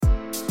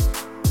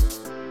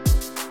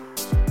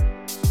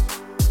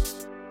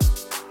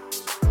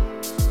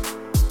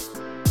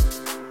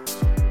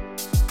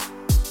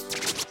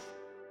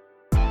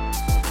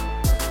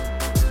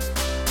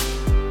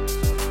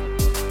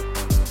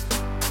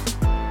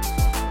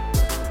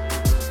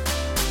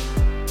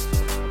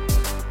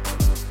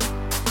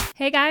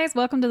Hey guys,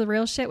 welcome to The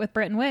Real Shit with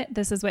Britt and Whit.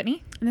 This is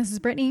Whitney. And this is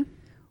Brittany.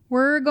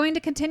 We're going to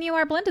continue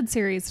our blended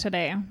series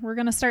today. We're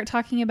going to start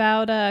talking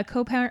about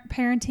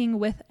co-parenting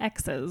with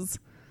exes.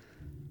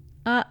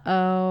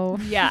 Uh-oh.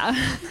 Yeah,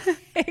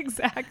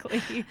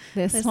 exactly.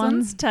 This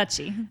one's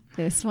touchy.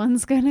 This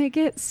one's gonna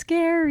get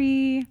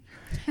scary.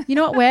 You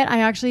know what, Whit?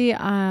 I actually,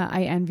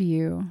 I envy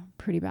you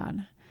pretty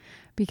bad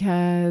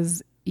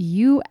because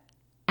you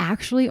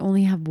actually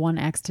only have one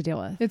ex to deal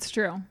with. It's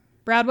true.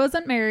 Brad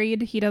wasn't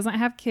married. He doesn't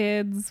have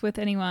kids with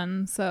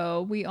anyone.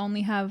 So we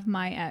only have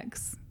my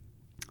ex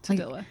to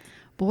deal with.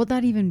 What would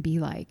that even be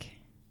like?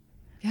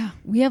 Yeah.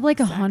 We have like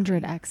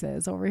 100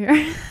 exes over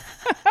here.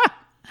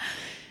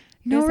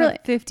 No, really.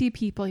 50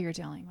 people you're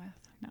dealing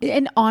with. No.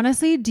 And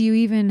honestly, do you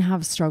even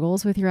have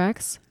struggles with your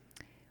ex?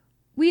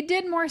 We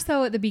did more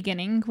so at the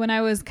beginning when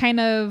I was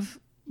kind of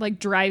like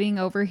driving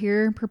over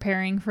here,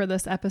 preparing for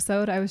this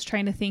episode. I was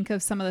trying to think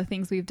of some of the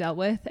things we've dealt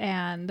with.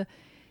 And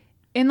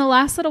in the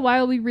last little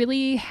while, we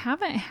really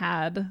haven't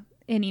had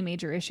any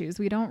major issues.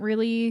 We don't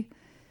really,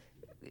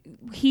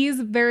 he's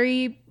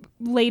very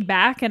laid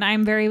back and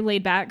I'm very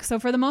laid back. So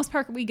for the most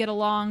part, we get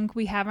along.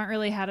 We haven't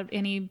really had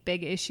any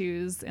big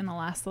issues in the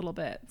last little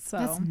bit. So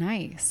that's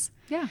nice.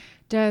 Yeah.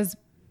 Does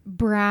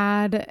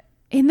Brad,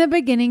 in the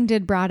beginning,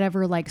 did Brad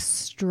ever like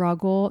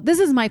struggle? This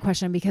is my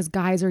question because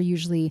guys are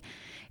usually,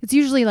 it's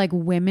usually like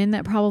women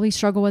that probably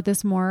struggle with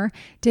this more.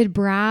 Did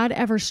Brad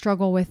ever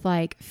struggle with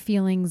like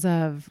feelings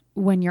of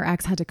when your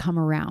ex had to come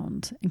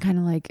around and kind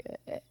of like,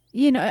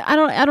 you know, I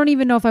don't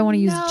even know if I want to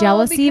use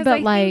jealousy,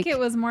 but I think it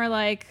was more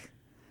like,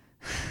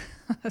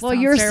 well,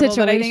 your situation.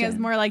 But I think it's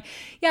more like,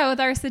 yeah,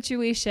 with our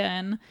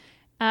situation,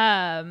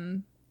 I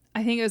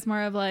think it was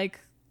more of like,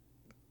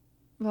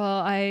 well,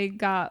 I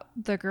got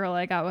the girl,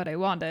 I got what I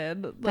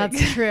wanted. Like,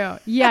 that's true.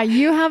 Yeah,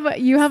 you have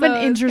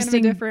an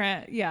interesting, kind of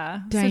different,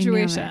 dynamic.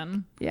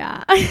 Situation.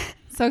 Yeah.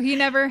 So he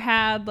never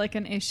had like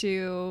an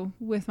issue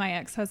with my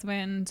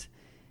ex-husband.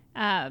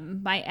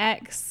 My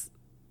ex,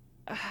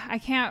 I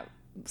can't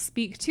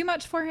speak too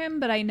much for him,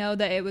 but I know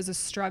that it was a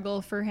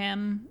struggle for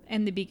him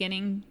in the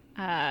beginning.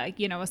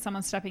 With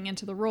someone stepping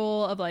into the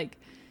role of like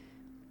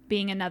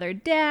being another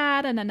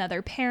dad and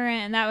another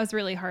parent, and that was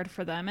really hard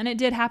for them, and it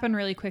did happen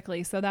really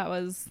quickly, so that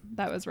was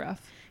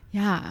rough.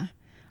 Yeah.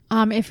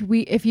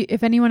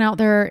 If anyone out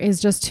there is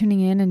just tuning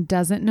in and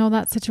doesn't know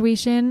that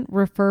situation,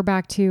 refer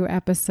back to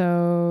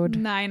episode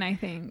 9, I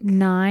think.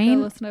 9.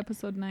 Go listen to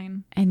episode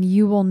 9 and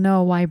you will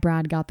know why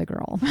Brad got the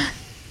girl.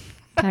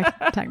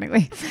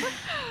 Technically.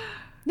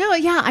 No,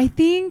 yeah, I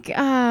think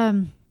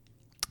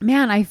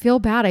man, I feel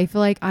bad. I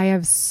feel like I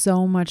have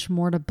so much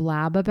more to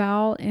blab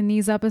about in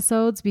these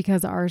episodes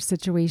because our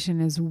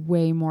situation is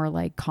way more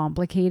like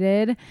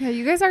complicated. Yeah,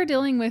 you guys are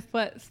dealing with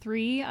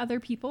 3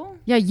 other people?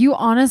 Yeah, you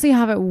honestly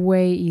have it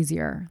way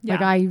easier. Yeah.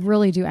 Like I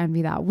really do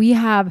envy that.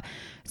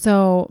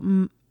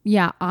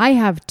 I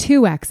have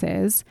 2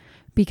 exes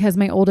because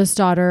my oldest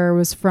daughter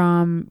was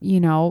from,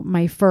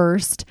 my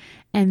first,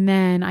 and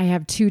then I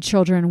have 2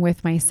 children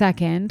with my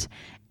second.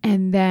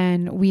 And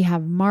then we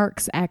have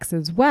Mark's ex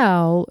as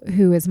well,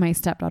 who is my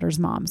stepdaughter's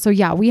mom. So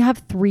yeah, we have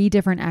 3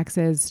 different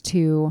exes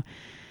to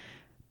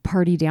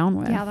party down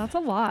with. Yeah, that's a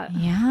lot.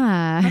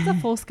 Yeah. That's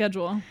a full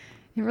schedule.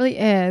 It really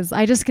is.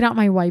 I just get out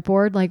my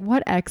whiteboard, like,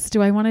 what ex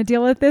do I want to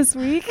deal with this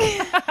week?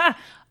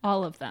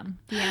 All of them.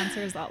 The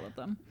answer is all of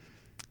them.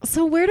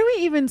 So where do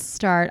we even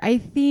start? I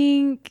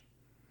think...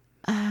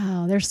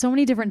 Oh, there's so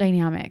many different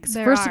dynamics.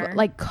 First of all,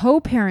 like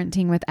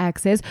co-parenting with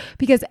exes,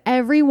 because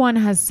everyone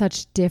has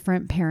such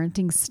different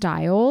parenting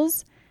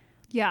styles.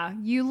 Yeah.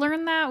 You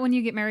learn that when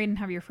you get married and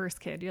have your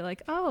first kid. You're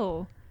like,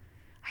 oh,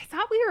 I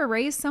thought we were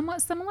raised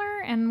somewhat similar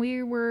and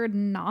we were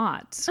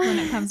not when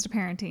it comes to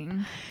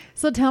parenting.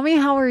 So tell me,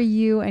 how are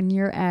you and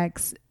your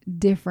ex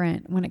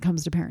different when it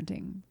comes to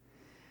parenting?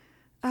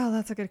 Oh,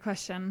 that's a good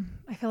question.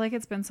 I feel like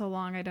it's been so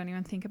long I don't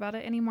even think about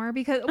it anymore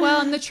because,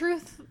 well, and the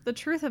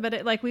truth of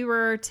it, like we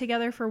were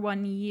together for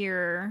 1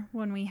 year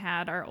when we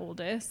had our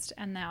oldest,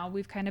 and now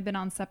we've kind of been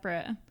on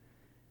separate.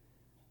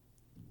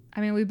 I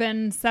mean, we've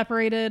been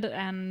separated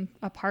and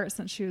apart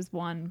since she was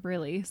 1,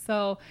 really.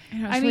 So,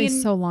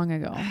 so long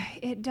ago.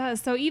 It does.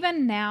 So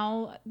even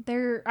now,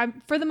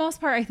 for the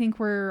most part, I think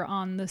we're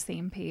on the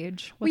same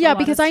page. Well, yeah,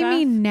 because I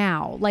mean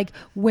now, like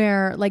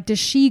where, like, does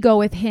she go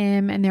with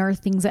him and there are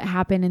things that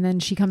happen and then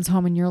she comes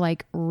home and you're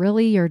like,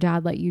 really? Your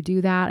dad let you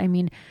do that? I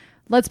mean,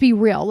 let's be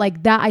real.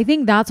 Like that, I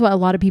think that's what a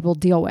lot of people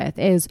deal with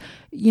is,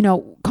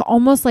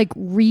 almost like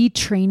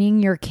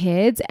retraining your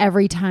kids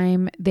every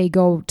time they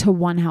go to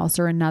one house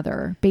or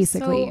another,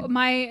 basically. So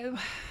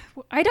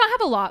I don't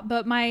have a lot,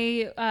 but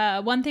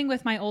my one thing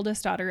with my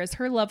oldest daughter is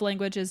her love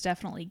language is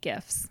definitely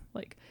gifts.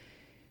 Like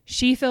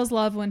she feels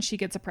love when she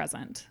gets a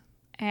present.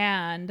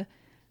 And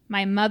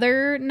my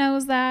mother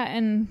knows that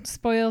and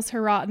spoils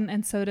her rotten,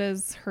 and so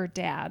does her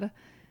dad.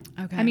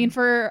 Okay. I mean,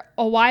 for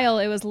a while,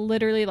 it was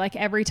literally like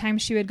every time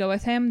she would go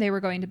with him, they were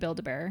going to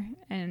Build-A-Bear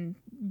and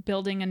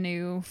building a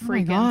new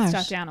freaking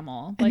stuffed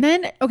animal. And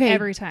then,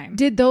 every time.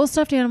 Did those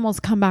stuffed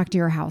animals come back to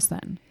your house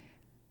then?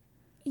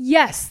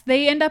 Yes,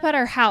 they end up at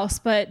our house,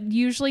 but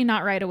usually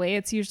not right away.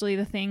 It's usually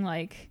the thing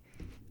like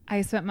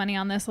I spent money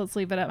on this. Let's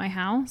leave it at my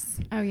house.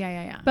 Oh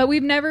yeah. But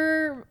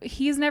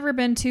he's never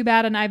been too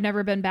bad. And I've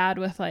never been bad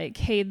with like,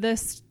 hey,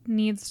 this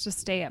needs to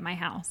stay at my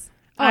house.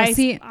 Oh,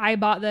 I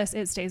bought this.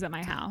 It stays at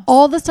my house.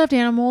 All the stuffed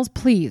animals,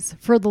 please,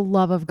 for the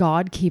love of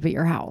God, keep at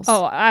your house.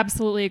 Oh,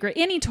 absolutely agree.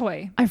 Any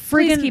toy.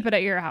 Please keep it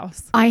at your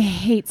house. I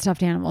hate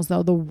stuffed animals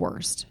though. The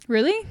worst.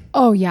 Really?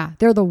 Oh yeah.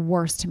 They're the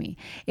worst to me.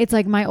 It's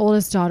like my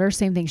oldest daughter,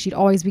 same thing. She'd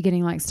always be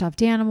getting like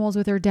stuffed animals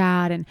with her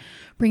dad and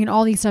bringing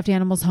all these stuffed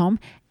animals home.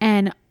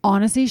 And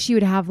honestly, she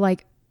would have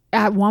like,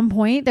 at one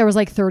point there was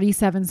like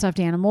 37 stuffed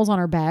animals on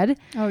her bed.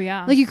 Oh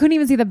yeah. Like you couldn't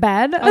even see the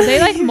bed. Oh,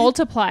 they like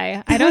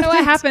multiply. I don't know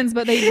what happens,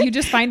 but you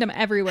just find them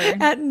everywhere.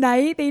 At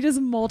night, they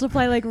just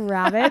multiply like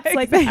rabbits.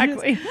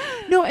 Exactly.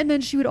 No, and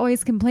then she would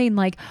always complain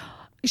like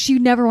she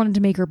never wanted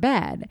to make her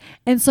bed.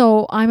 And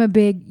so I'm a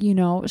big,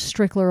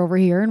 strickler over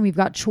here and we've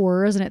got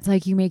chores and it's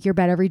like you make your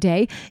bed every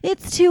day.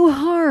 It's too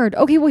hard.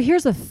 Okay, well,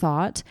 here's a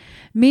thought.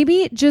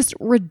 Maybe just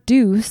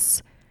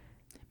reduce.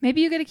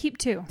 Maybe you get to keep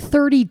 2.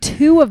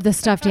 32 of the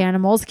stuffed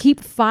animals, keep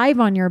 5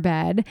 on your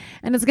bed,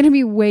 and it's going to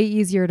be way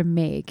easier to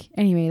make.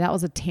 Anyway, that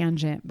was a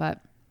tangent, but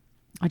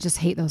I just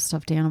hate those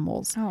stuffed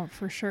animals. Oh,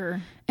 for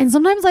sure. And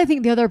sometimes I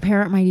think the other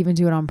parent might even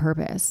do it on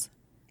purpose.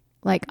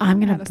 Like, I'm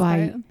going to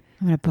buy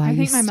I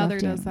think my mother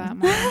does that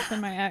more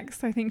than my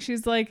ex. I think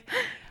she's like,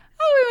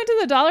 oh, we went to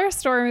the dollar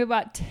store and we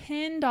bought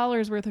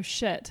 $10 worth of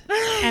shit.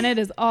 And it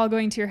is all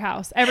going to your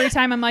house. Every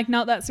time I'm like,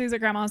 no, that stays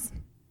at grandma's.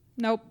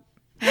 Nope.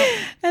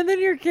 And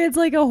then your kid's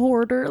like a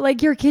hoarder.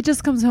 Like your kid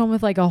just comes home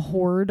with like a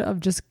hoard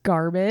of just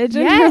garbage.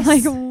 Yes.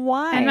 And you're like,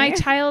 why? And my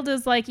child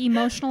is like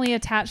emotionally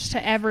attached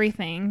to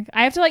everything.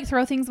 I have to like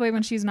throw things away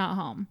when she's not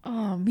home.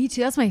 Oh, me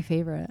too. That's my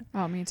favorite.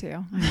 Oh, me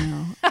too. I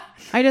know.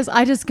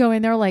 I just go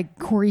in there like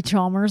Corey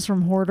Chalmers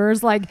from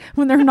Hoarders. Like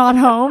when they're not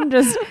home,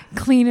 just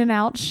cleaning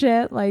out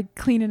shit, like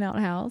cleaning out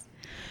house.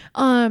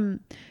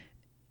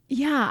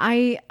 Yeah,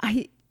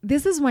 I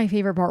this is my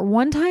favorite part.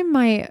 One time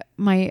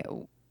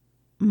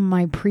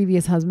my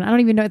previous husband, I don't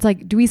even know. It's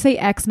like, do we say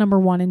ex number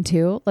 1 and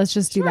 2? Let's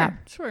just do that.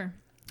 Sure.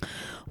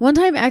 One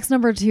time ex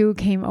number 2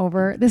 came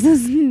over. This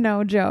is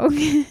no joke.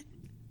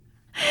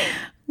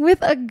 With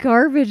a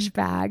garbage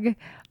bag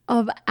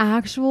of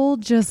actual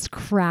just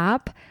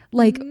crap,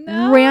 like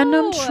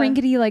random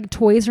trinkety like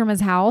toys from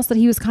his house that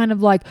he was kind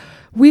of like,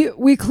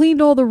 we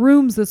cleaned all the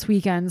rooms this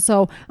weekend.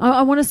 So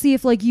I want to see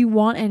if like you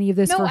want any of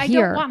this for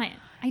here. No, I don't want it.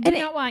 I do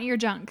not want your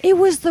junk. It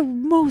was the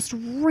most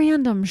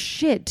random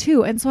shit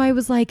too. And so I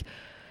was like,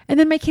 and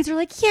then my kids are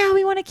like, yeah,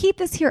 we want to keep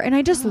this here. And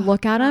I just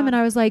look at him and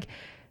I was like,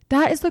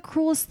 that is the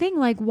cruelest thing.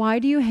 Like, why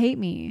do you hate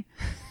me?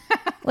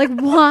 Like,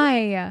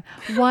 why?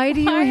 Why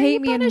do you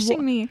hate me?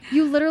 Punishing me?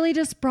 You literally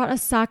just brought a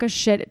sack of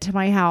shit to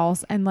my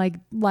house and like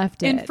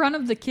left it. In front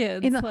of the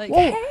kids.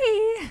 Hey.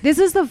 This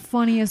is the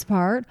funniest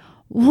part.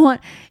 What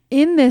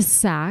in this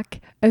sack,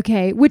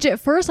 okay, which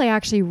at first I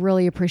actually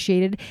really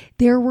appreciated.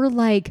 There were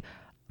like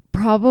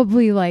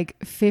probably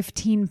like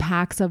 15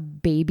 packs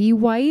of baby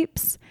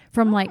wipes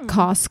from like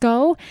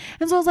Costco.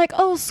 And so I was like,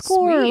 oh,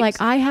 score. Sweet.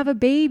 Like I have a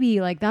baby.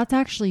 Like that's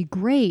actually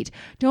great.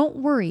 Don't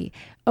worry.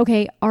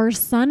 Okay. Our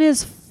son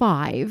is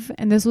 5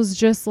 and this was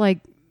just like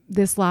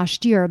this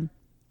last year.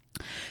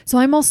 So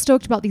I'm all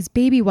stoked about these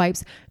baby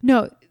wipes.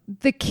 No,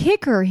 the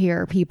kicker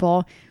here,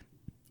 people,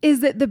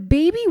 is that the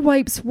baby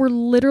wipes were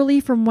literally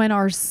from when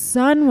our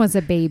son was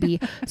a baby.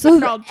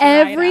 So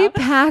every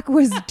pack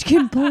was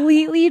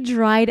completely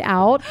dried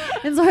out.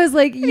 And so I was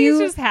like, He's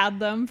just had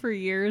them for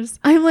years.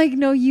 I'm like,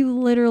 no, you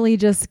literally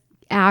just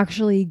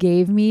actually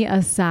gave me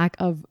a sack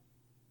of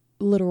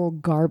literal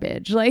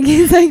garbage. Like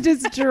it's like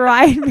just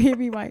dried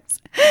baby wipes.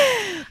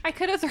 I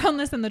could have thrown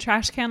this in the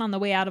trash can on the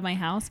way out of my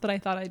house, but I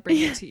thought I'd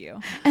bring it to you.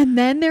 And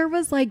then there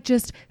was like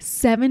just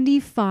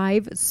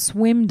 75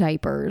 swim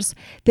diapers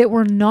that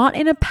were not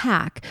in a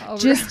pack,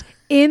 just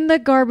in the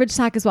garbage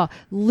sack as well.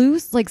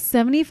 Loose, like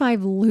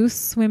 75 loose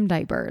swim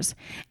diapers.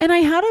 And I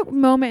had a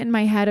moment in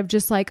my head of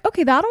just like,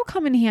 okay, that'll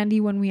come in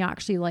handy when we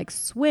actually like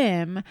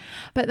swim.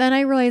 But then I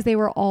realized they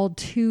were all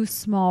too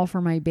small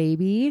for my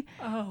baby.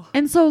 Oh.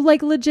 And so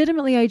like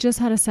legitimately, I just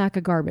had a sack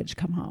of garbage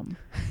come home.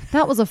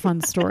 That was a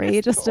fun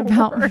story just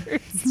about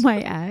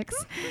my ex.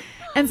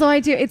 And so I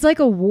do, it's like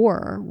a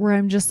war where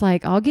I'm just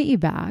like, I'll get you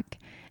back.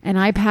 And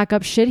I pack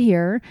up shit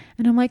here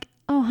and I'm like,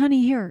 oh,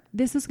 honey, here,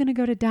 this is going to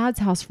go to dad's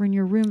house for in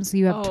your room so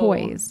you have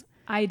toys.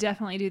 I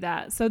definitely do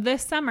that. So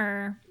this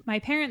summer, my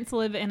parents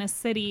live in a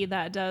city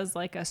that does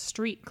like a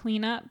street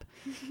cleanup.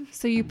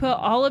 So you put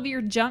all of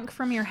your junk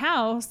from your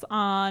house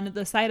on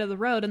the side of the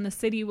road and the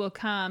city will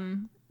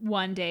come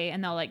one day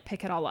and they'll like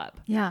pick it all up.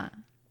 Yeah.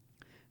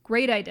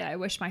 Great idea. I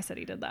wish my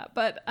city did that.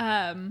 But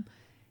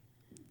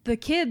the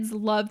kids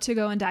love to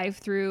go and dive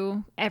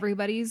through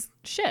everybody's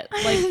shit.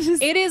 Like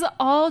it is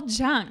all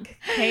junk.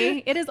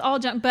 Okay. It is all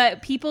junk,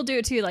 but people do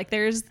it too. Like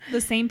there's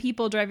the same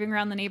people driving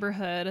around the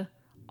neighborhood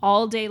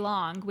all day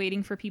long,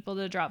 waiting for people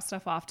to drop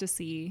stuff off to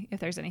see if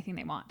there's anything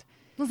they want.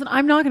 Listen,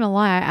 I'm not going to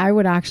lie. I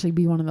would actually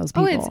be one of those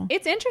people. Oh,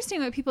 it's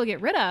interesting what people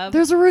get rid of.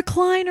 There's a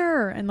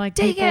recliner and like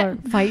people are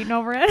fighting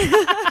over it.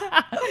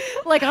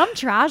 Like, I'm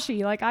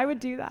trashy. Like, I would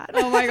do that.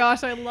 Oh my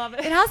gosh, I love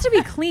It it. has to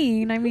be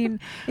clean. I mean,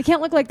 it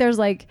can't look like there's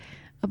like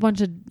a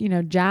bunch of,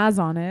 jazz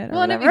on it or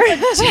Well, and if whatever.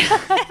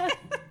 you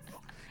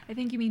I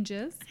think you mean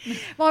jizz.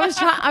 Well,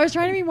 I was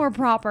trying to be more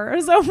proper,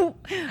 so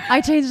I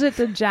changed it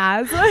to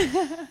jazz.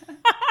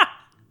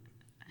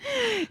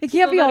 It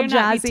can't be all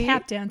jazzy.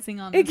 Tap dancing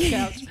on It the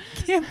couch.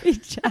 can't be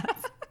jazz.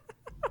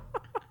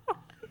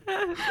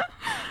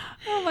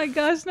 Oh my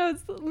gosh, no,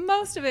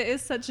 most of it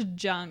is such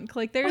junk.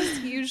 Like there's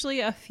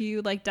usually a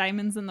few like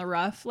diamonds in the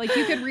rough. Like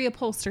you could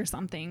reupholster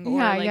something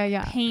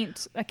or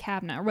paint a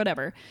cabinet or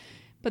whatever.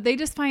 But they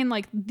just find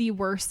like the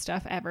worst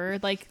stuff ever.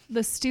 Like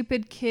the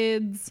stupid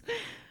kids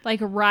like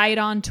ride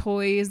on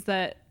toys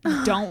that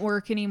don't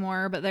work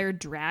anymore, but they're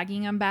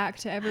dragging them back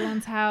to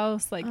everyone's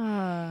house. Like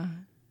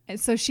and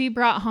so she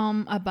brought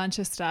home a bunch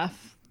of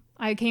stuff.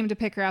 I came to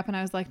pick her up and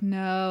I was like,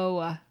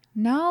 no,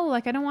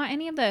 like I don't want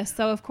any of this.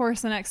 So of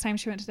course the next time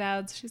she went to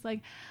Dad's, she's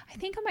like, I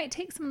think I might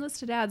take some of this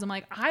to Dad's. I'm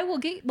like,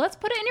 let's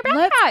put it in your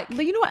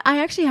backpack. You know what? I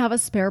actually have a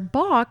spare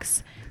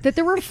box that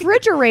the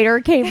refrigerator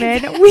came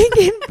in. We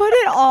can put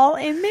it all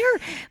in there.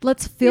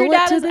 Let's fill your it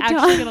dad to is the top.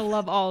 actually gonna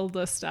love all of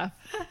this stuff.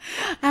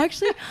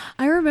 Actually,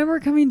 I remember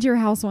coming to your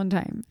house one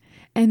time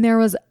and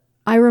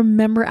I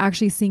remember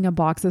actually seeing a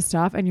box of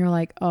stuff and you're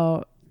like,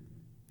 oh,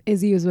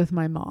 Izzy was with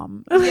my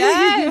mom.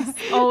 Yes,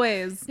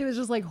 always. It was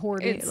just like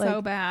hoarding. It's like,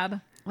 so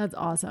bad. That's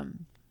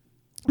awesome.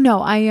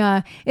 No,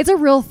 it's a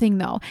real thing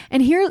though.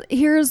 And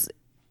here's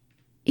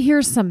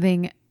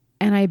something,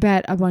 and I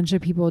bet a bunch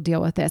of people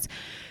deal with this.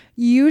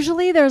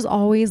 Usually there's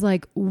always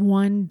like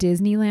one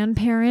Disneyland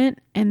parent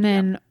and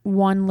then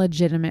one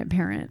legitimate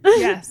parent.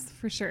 Yes,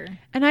 for sure.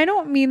 And I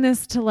don't mean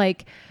this to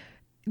like,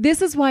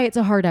 this is why it's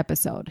a hard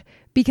episode,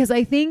 because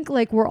I think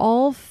like we're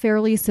all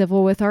fairly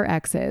civil with our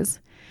exes.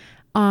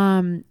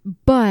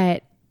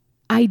 But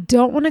I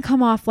don't want to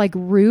come off like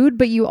rude,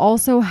 but you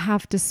also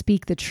have to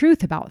speak the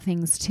truth about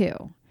things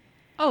too.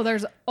 Oh,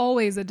 there's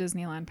always a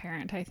Disneyland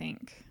parent, I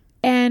think.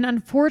 And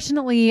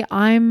unfortunately,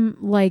 I'm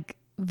like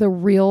the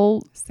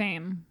real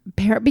Same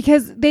parent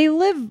because they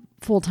live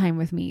full time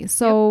with me.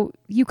 So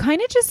you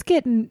kind of just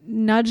get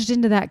nudged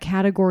into that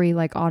category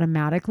like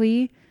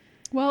automatically.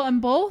 Well,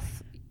 and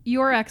both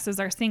your exes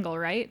are single,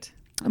 right?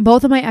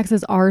 Both of my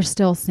exes are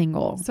still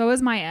single. So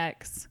is my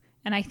ex.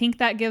 And I think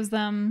that gives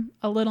them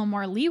a little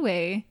more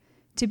leeway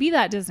to be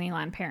that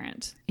Disneyland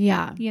parent.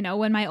 Yeah. You know,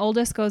 when my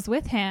oldest goes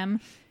with him,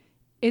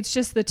 it's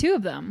just the two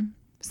of them.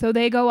 So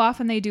they go off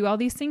and they do all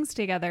these things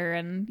together.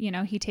 And,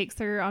 he takes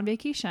her on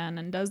vacation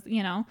and does,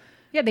 Yeah,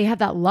 they have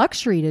that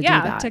luxury to do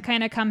that. to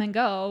kind of come and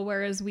go.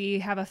 Whereas we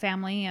have a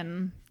family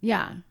and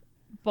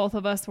both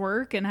of us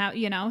work and have,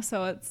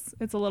 so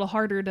it's a little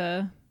harder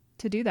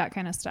to do that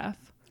kind of stuff.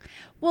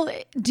 Well,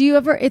 do you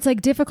ever, it's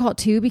like difficult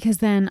too, because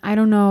then I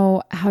don't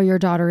know how your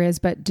daughter is,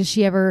 but does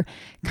she ever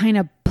kind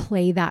of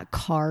play that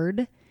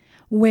card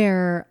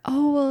where,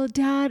 oh, well,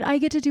 Dad, I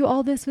get to do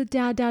all this with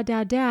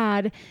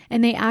Dad.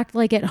 And they act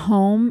like at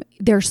home,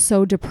 they're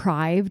so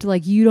deprived.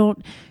 Like you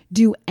don't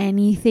do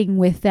anything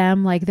with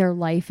them. Like their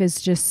life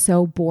is just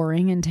so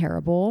boring and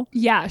terrible.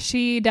 Yeah,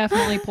 she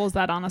definitely pulls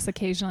that on us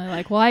occasionally.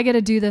 Like, well, I get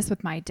to do this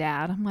with my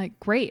dad. I'm like,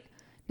 great.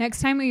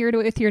 Next time you're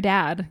with your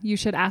dad, you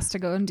should ask to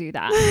go and do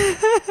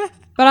that.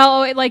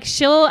 But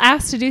she'll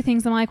ask to do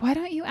things. I'm like, why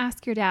don't you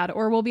ask your dad?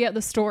 Or we'll be at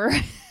the store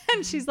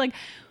and she's like,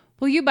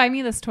 will you buy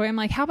me this toy? I'm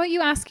like, how about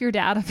you ask your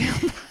dad if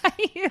he'll buy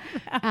you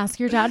that? Ask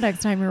your dad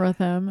next time you're with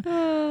him.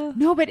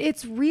 No, but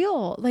it's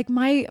real. Like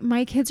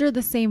my kids are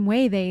the same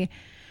way.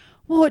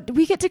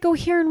 We get to go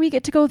here and we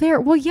get to go there.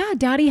 Well, yeah,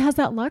 Daddy has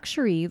that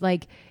luxury.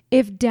 Like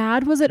if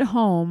Dad was at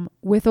home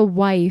with a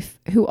wife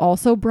who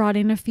also brought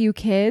in a few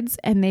kids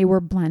and they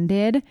were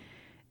blended,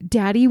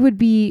 Daddy would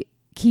be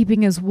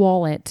keeping his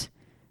wallet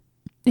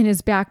in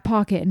his back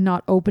pocket and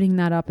not opening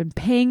that up and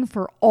paying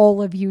for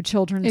all of you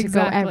children to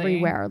go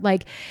everywhere.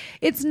 Like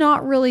it's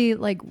not really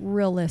like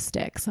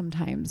realistic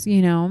sometimes,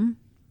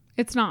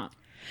 It's not.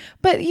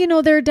 But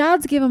their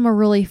dads give them a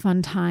really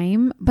fun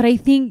time. But I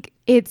think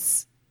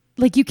it's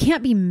like, you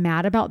can't be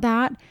mad about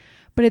that,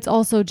 but it's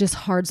also just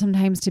hard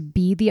sometimes to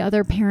be the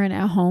other parent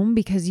at home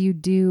because you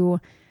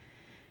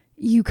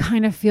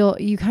kind of feel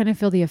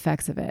the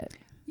effects of it.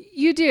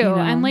 You do.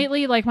 And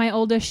lately, like my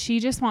oldest, she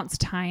just wants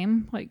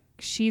time. Like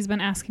she's been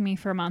asking me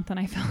for a month and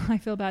I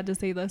feel bad to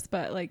say this,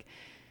 but like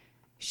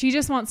she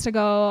just wants to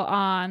go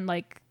on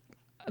like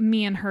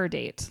me and her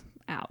date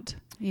out.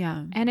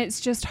 Yeah. And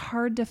it's just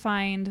hard to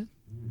find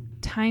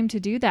time to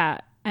do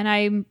that.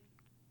 And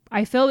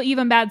I feel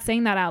even bad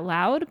saying that out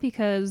loud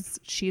because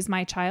she's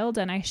my child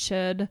and I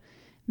should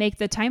make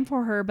the time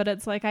for her. But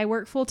it's like I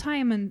work full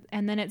time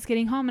and then it's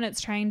getting home and it's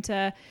trying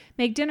to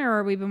make dinner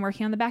or we've been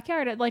working on the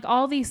backyard. Like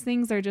all these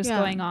things are just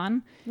going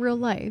on. Real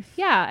life.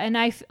 Yeah. And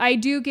I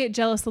do get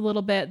jealous a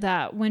little bit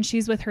that when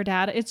she's with her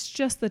dad, it's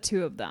just the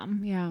two of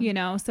them.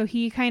 Yeah. So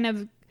he kind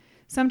of,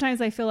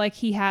 sometimes I feel like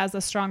he has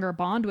a stronger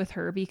bond with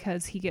her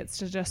because he gets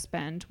to just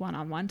spend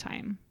one-on-one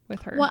time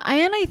with her. Well,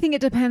 and I think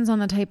it depends on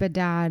the type of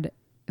dad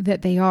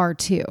that they are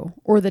too,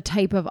 or the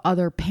type of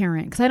other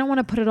parent. Because I don't want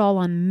to put it all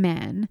on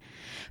men,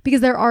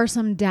 because there are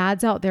some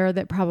dads out there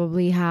that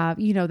probably have,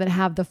 that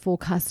have the full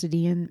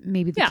custody and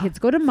maybe the kids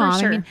go to mom.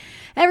 Sure. I mean,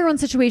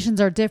 everyone's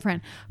situations are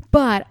different,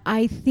 but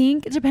I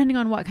think depending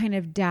on what kind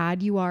of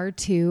dad you are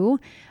too,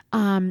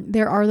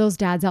 there are those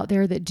dads out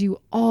there that do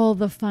all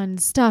the fun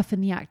stuff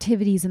and the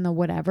activities and the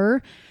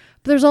whatever.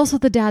 But there's also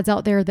the dads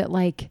out there that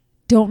like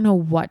don't know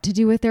what to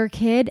do with their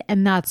kid,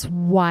 and that's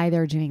why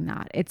they're doing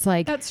that. It's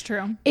like, that's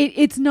true.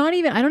 It's not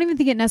even, I don't even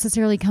think it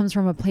necessarily comes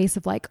from a place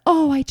of like,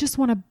 oh, I just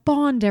want to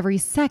bond every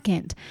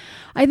second.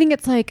 I think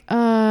it's like,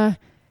 the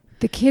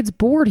kid's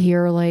bored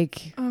here.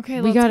 Like,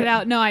 okay, let's get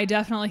out. No, I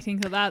definitely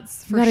think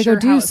that's for sure go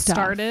do how it stuff.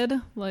 Started.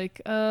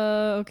 Like,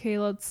 okay,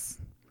 let's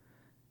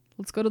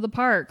go to the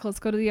park. Let's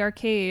go to the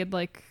arcade.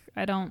 Like,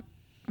 I'm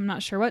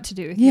not sure what to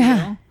do with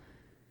you.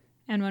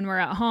 And when we're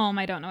at home,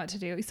 I don't know what to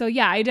do. So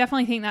yeah, I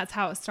definitely think that's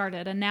how it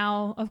started. And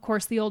now, of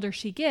course, the older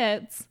she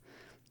gets,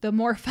 the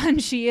more fun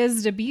she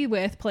is to be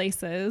with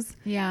places.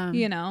 Yeah.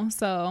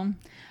 So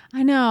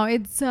I know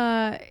it's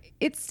a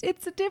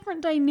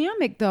different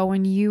dynamic though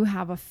when you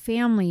have a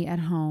family at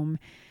home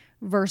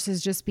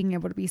versus just being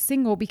able to be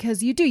single,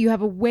 because you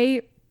have a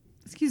way,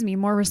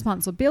 more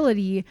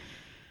responsibility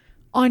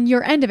on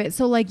your end of it.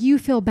 So like you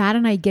feel bad,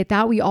 and I get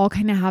that. We all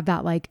kind of have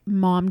that like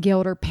mom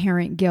guilt or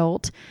parent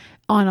guilt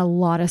on a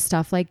lot of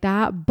stuff like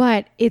that,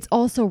 but it's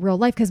also real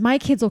life, because my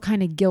kids will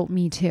kind of guilt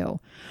me too.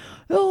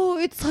 Oh,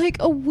 it's like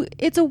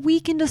it's a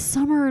week into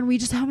summer and we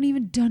just haven't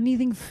even done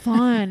anything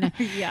fun.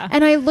 Yeah.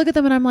 And I look at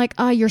them and I'm like,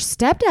 your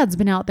stepdad's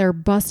been out there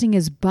busting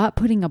his butt,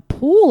 putting a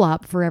pool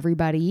up for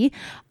everybody.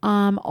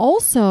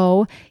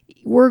 Also,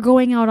 we're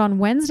going out on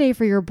Wednesday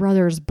for your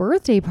brother's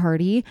birthday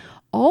party.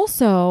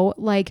 Also,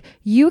 like,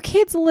 you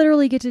kids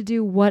literally get to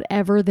do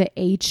whatever the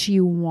H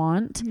you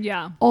want.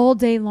 Yeah. All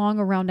day long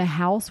around a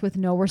house with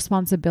no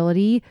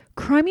responsibility.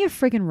 Cry me a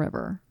friggin'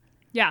 river.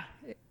 Yeah.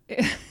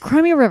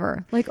 Cry me a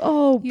river. Like,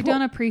 you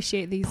don't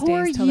appreciate these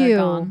poor days till they're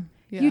gone.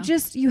 Yeah.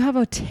 You have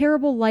a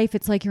terrible life.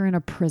 It's like you're in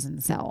a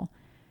prison cell.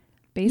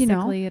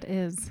 Basically, it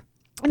is.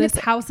 And this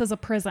house is a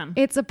prison.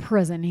 It's a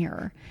prison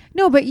here.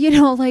 No, but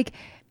like,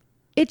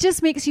 it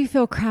just makes you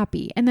feel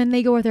crappy. And then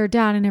they go with their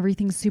dad and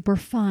everything's super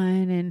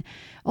fun and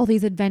all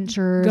these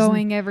adventures.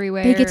 Going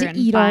everywhere. They get to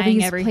eat all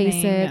these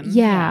places.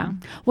 Yeah.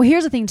 Well,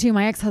 here's the thing too.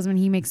 My ex-husband,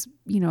 he makes,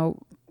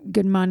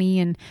 good money,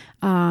 and,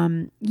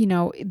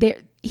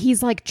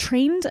 he's like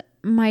trained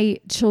my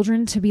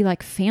children to be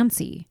like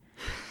fancy,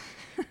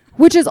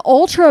 which is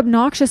ultra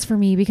obnoxious for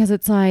me, because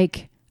it's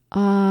like,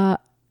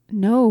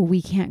 no,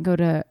 we can't go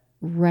to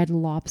Red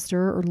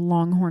Lobster or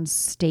Longhorn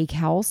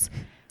Steakhouse.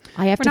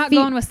 We're not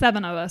going with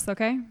 7 of us,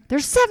 okay?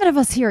 There's 7 of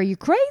us here. Are you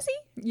crazy?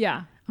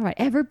 Yeah. All right.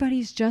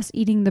 Everybody's just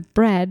eating the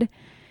bread,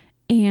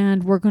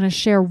 and we're going to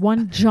share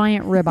one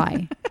giant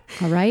ribeye.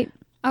 All right.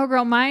 Oh,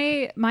 girl,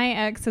 my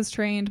ex has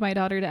trained my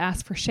daughter to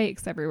ask for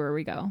shakes everywhere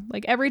we go.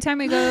 Like, every time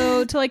we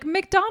go to like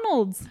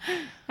McDonald's,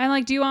 I'm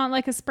like, do you want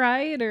like a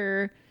Sprite,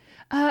 or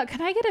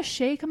can I get a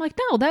shake? I'm like,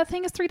 no, that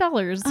thing is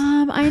 $3.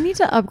 I need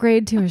to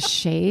upgrade to a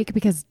shake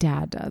because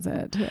Dad does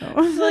it too.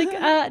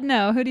 Like,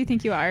 no, who do you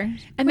think you are?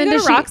 And then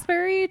does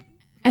Roxbury?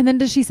 And then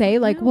does she say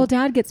like, No. well,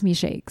 Dad gets me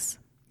shakes?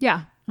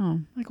 Yeah. Oh,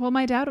 Like, well,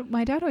 my dad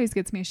always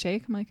gets me a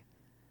shake. I'm like,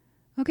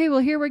 okay, well,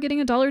 here we're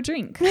getting a $1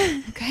 drink.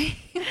 Okay.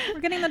 We're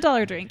getting the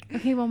 $1 drink.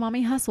 okay. Well,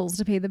 mommy hustles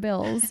to pay the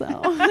bills,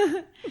 so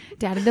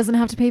Daddy doesn't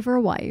have to pay for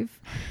a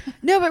wife.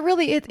 No, but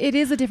really, it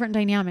is a different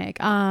dynamic.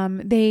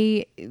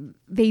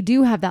 They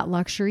do have that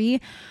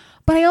luxury,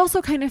 but I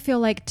also kind of feel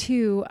like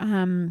too,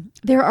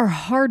 there are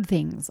hard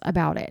things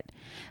about it.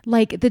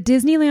 Like the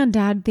Disneyland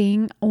dad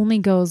thing only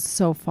goes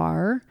so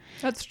far.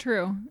 That's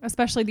true.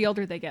 Especially the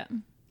older they get.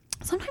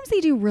 Sometimes they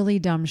do really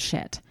dumb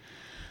shit.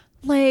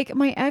 Like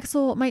my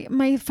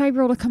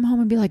 5-year-old will come home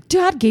and be like,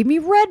 Dad gave me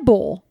Red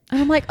Bull. And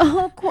I'm like,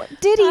 oh,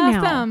 did he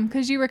now? Awesome,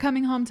 because you were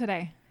coming home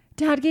today.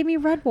 Dad gave me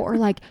Red Bull. Or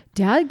like,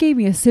 Dad gave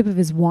me a sip of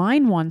his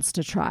wine once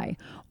to try.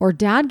 Or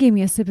Dad gave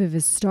me a sip of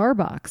his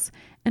Starbucks.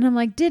 And I'm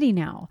like, did he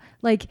now?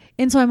 Like,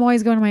 and so I'm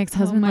always going to my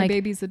ex-husband my like,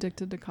 baby's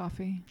addicted to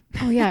coffee.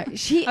 oh yeah,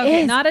 she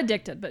Okay, is. not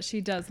addicted, but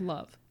she does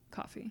love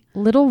coffee.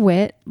 Little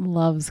Wit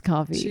loves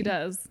coffee. She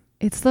does.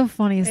 It's the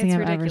funniest thing I've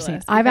ridiculous.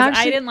 ever seen.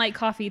 I didn't like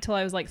coffee till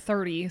I was like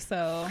 30,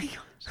 so. Oh my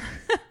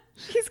gosh.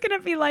 She's going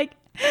to be like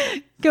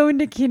going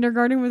to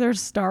kindergarten with her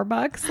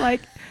Starbucks.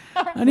 Like,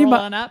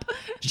 rolling up.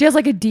 She has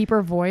like a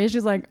deeper voice.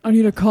 She's like, I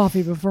need a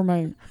coffee before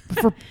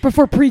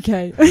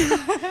pre-K.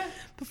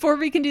 Before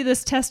we can do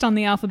this test on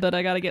the alphabet,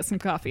 I got to get some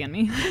coffee in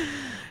me.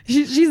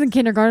 She's in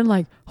kindergarten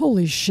like,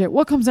 holy shit,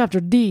 what comes after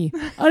D?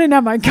 I didn't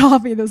have my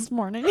coffee this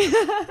morning.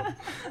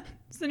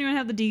 Does anyone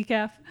have the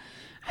decaf?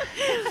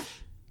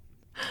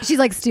 She's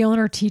like stealing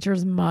her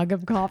teacher's mug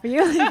of coffee.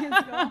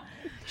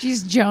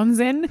 She's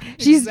jonesing.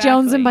 She's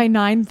jonesing by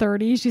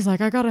 9:30. She's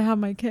like, I gotta have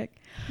my kick.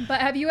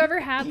 But have you ever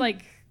had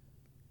like,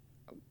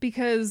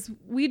 because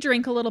we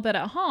drink a little bit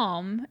at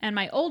home, and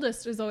my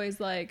oldest is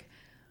always like,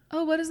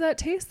 oh, what does that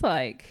taste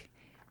like?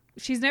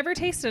 She's never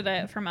tasted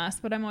it from us,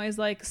 but I'm always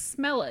like,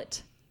 smell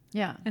it.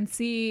 Yeah. And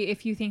see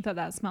if you think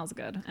that smells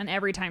good. And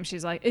every time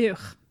she's like, ew,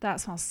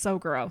 that smells so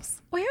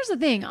gross. Well, here's the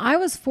thing. I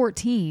was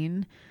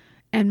 14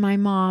 And my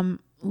mom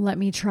let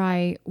me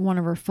try one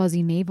of her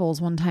fuzzy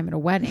navels one time at a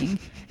wedding.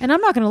 And I'm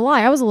not going to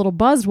lie, I was a little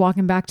buzzed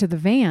walking back to the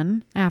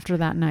van after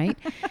that night.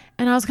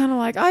 And I was kind of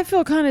like, I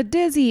feel kind of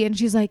dizzy. And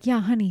she's like,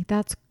 yeah, honey,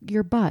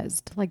 you're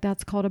buzzed. Like,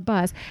 that's called a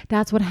buzz.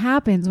 That's what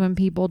happens when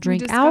people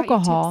drink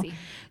alcohol.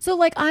 So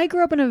like, I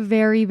grew up in a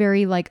very,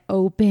 very like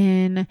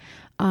open,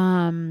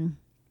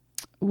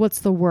 what's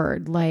the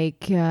word? Like,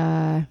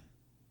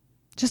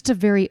 just a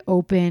very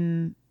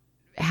open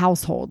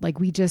household. Like,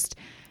 we just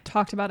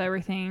talked about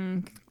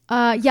everything.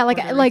 What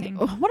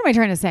am I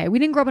trying to say? We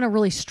didn't grow up in a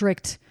really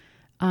strict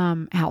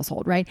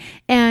household, right?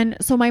 And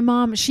so my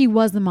mom, she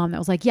was the mom that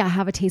was like, yeah,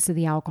 have a taste of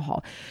the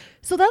alcohol.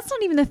 So that's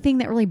not even the thing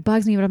that really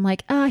bugs me, but I'm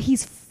like,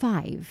 he's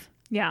 5.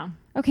 Yeah.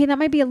 Okay, that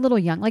might be a little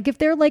young. Like if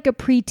they're like a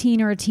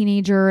preteen or a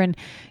teenager and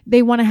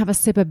they want to have a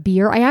sip of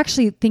beer, I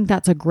actually think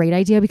that's a great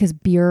idea because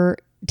beer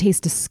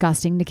tastes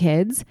disgusting to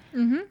kids.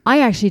 Mm-hmm.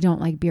 I actually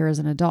don't like beer as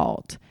an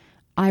adult.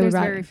 There's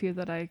very few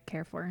that I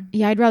care for.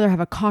 Yeah, I'd rather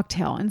have a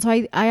cocktail. And so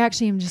I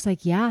actually am just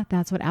like, yeah,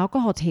 that's what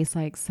alcohol tastes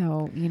like.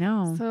 So, you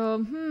know.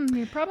 So,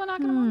 you're probably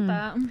not going to want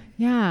that.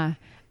 Yeah.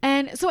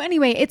 And so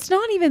anyway, it's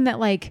not even that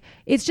like,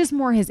 it's just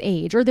more his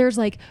age. Or there's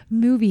like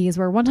movies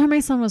where one time my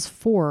son was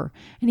 4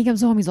 and he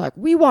comes home, he's like,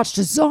 we watched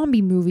a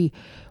zombie movie.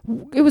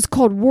 It was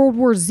called World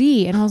War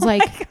Z. And I was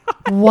like,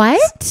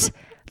 what?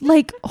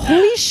 Like,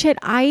 holy shit.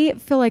 I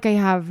feel like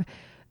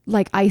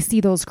I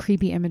see those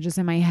creepy images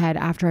in my head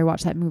after I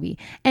watch that movie.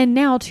 And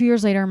now 2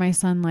 years later, my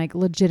son like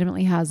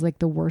legitimately has like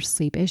the worst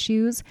sleep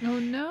issues. Oh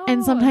no.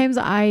 And sometimes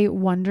I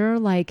wonder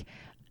like,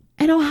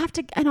 and I'll have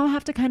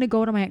to kind of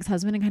go to my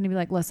ex-husband and kind of be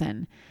like,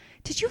 listen,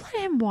 did you let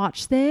him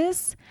watch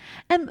this?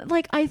 And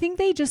like, I think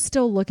they just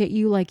still look at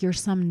you like you're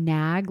some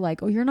nag,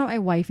 like, oh, you're not my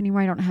wife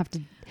anymore. I don't have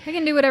to. I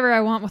can do whatever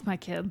I want with my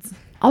kids.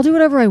 I'll do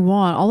whatever I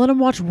want. I'll let him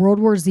watch World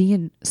War Z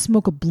and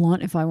smoke a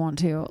blunt if I want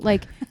to.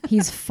 Like,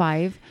 he's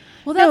 5.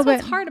 Well, that's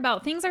what's hard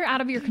about things are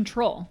out of your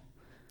control.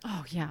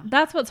 Oh yeah.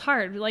 That's what's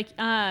hard. Like,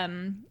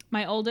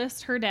 my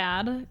oldest, her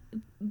dad,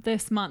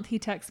 this month, he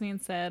texted me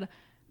and said,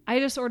 I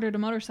just ordered a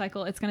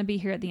motorcycle. It's going to be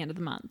here at the end of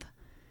the month.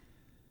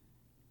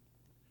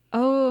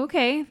 Oh,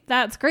 okay.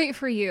 That's great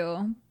for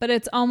you. But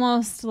it's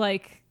almost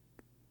like,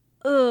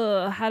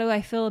 how do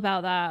I feel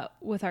about that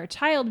with our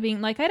child being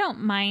like, I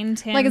don't mind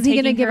him. Like, is he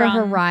going to give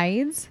her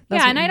rides?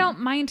 Yeah. And I don't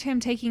mind him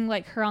taking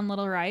like her on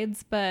little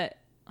rides, but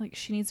like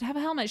she needs to have a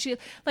helmet. She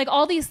like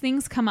all these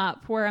things come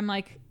up where I'm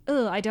like,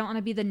 I don't want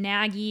to be the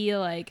naggy,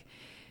 like,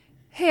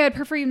 hey, I'd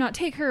prefer you not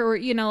take her, or,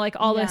 you know, like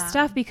all this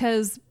stuff,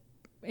 because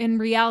in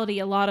reality,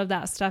 a lot of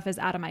that stuff is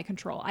out of my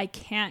control. I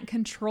can't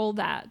control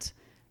that.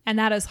 And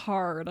that is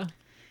hard.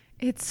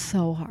 It's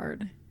so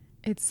hard.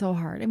 It's so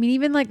hard. I mean,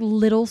 even like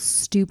little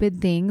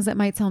stupid things that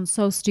might sound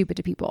so stupid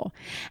to people.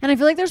 And I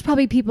feel like there's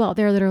probably people out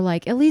there that are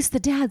like, at least the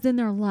dad's in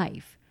their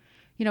life.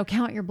 You know,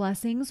 count your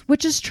blessings,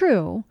 which is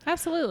true.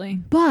 Absolutely.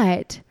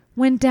 But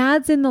when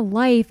dad's in the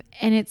life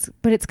and it's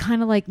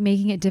kind of like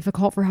making it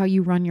difficult for how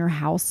you run your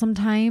house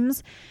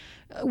sometimes,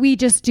 we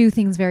just do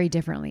things very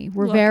differently.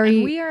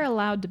 And we are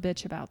allowed to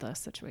bitch about this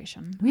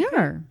situation. We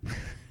are.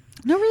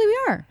 No, really,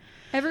 we are.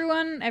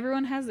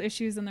 Everyone has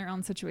issues in their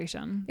own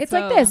situation. It's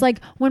like this.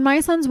 Like when my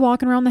son's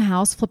walking around the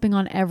house, flipping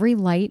on every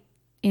light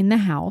in the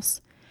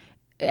house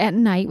at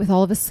night with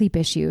all of his sleep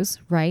issues,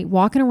 right?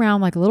 Walking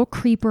around like a little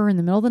creeper in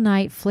the middle of the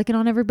night, flicking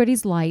on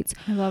everybody's lights.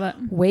 I love it.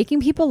 Waking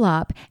people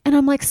up. And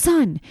I'm like,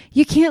 son,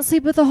 you can't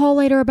sleep with a hall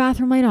light or a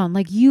bathroom light on.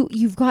 Like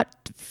you've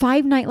got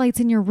 5 night lights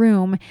in your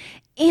room.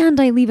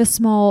 And I leave a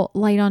small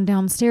light on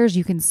downstairs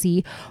you can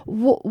see.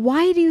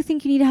 Why do you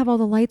think you need to have all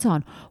the lights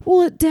on?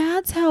 Well, at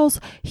Dad's house,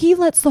 he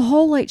lets the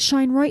hall light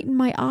shine right in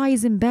my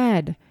eyes in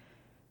bed.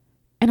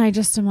 And I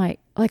just am like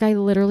I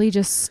literally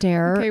just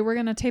stare. Okay, we're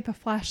going to tape a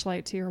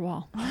flashlight to your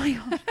wall. Oh my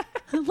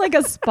God. Like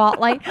a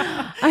spotlight.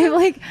 I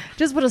like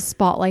just put a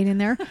spotlight in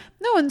there.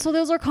 No, and so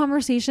those are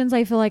conversations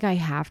I feel like I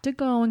have to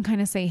go and kind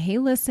of say, hey,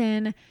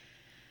 listen,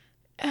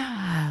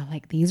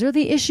 like these are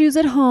the issues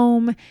at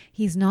home.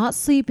 He's not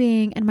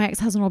sleeping. And my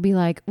ex-husband will be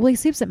like, well, he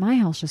sleeps at my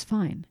house just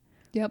fine.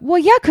 Yep. Well,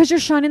 yeah, because you're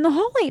shining the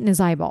hall light in his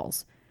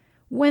eyeballs.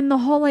 When the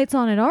hall light's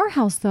on at our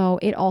house, though,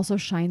 it also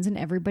shines in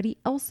everybody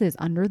else's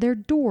under their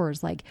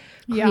doors, like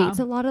creates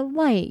a lot of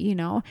light, you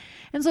know?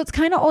 And so it's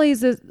kind of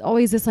always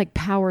this like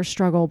power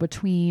struggle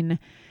between,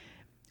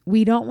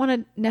 we don't want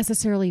to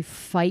necessarily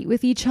fight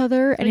with each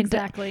other. And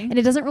exactly. And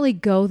it doesn't really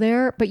go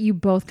there, but you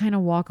both kind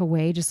of walk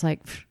away just like,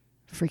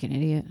 freaking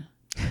idiot.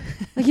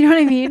 Like, you know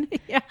what I mean?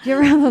 Yeah. You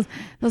ever have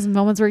those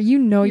moments where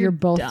you're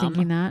both dumb.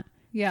 thinking that?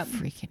 Yeah.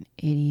 Freaking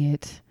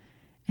idiot.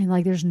 And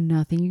like, there's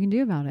nothing you can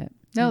do about it.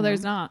 No,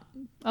 there's not.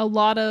 A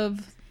lot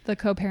of the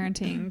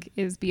co-parenting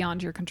is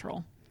beyond your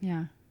control.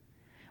 Yeah.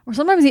 Or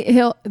sometimes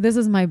this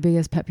is my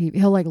biggest pet peeve.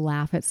 He'll like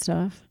laugh at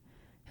stuff.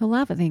 He'll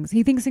laugh at things.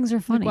 He thinks things are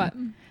funny. Like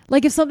what?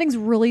 Like if something's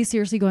really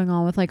seriously going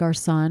on with like our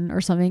son or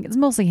something, it's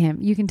mostly him.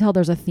 You can tell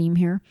there's a theme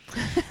here.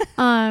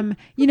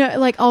 You know,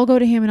 like I'll go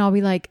to him and I'll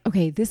be like,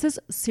 okay, this is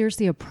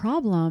seriously a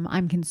problem.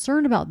 I'm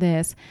concerned about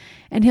this.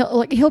 And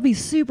he'll be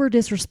super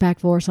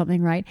disrespectful or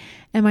something, right?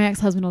 And my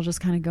ex-husband will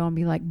just kind of go and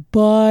be like,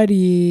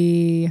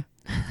 buddy,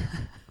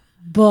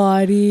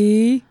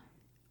 buddy,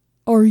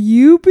 are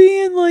you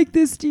being like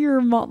this to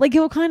your mom? Like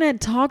he'll kind of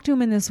talk to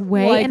him in this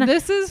way. Like, and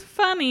this is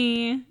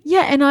funny.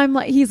 Yeah. And I'm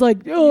like, he's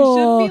like, You oh,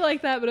 shouldn't be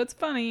like that, but it's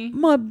funny.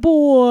 my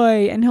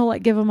boy. And he'll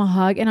like give him a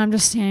hug. And I'm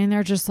just standing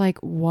there just like,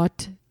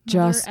 what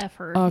just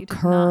effort. You did not help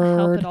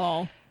occurred? at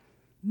all.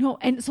 No.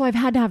 And so I've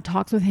had to have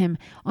talks with him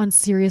on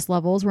serious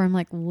levels where I'm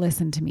like,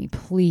 listen to me,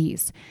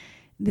 please.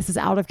 This is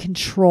out of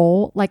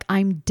control. Like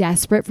I'm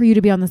desperate for you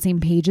to be on the same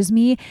page as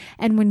me.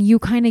 And when you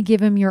kind of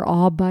give him your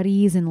all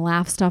buddies and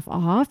laugh stuff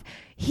off,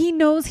 he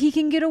knows he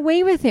can get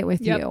away with it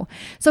with you.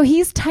 So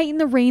he's tightened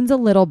the reins a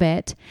little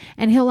bit,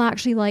 and he'll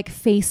actually like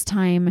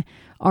FaceTime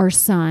our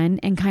son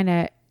and kind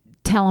of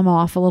tell him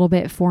off a little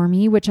bit for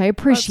me, which I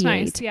appreciate.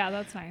 That's nice. Yeah,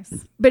 that's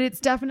nice. But it's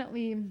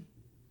definitely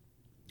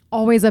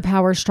always a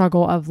power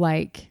struggle of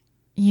like,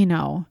 you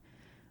know,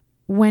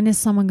 when is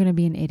someone going to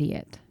be an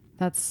idiot?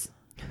 That's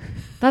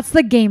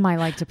the game I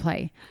like to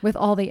play with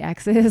all the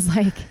exes.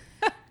 Like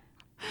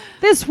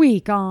this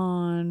week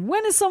on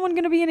when is someone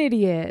going to be an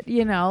idiot?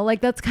 You know,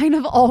 like that's kind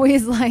of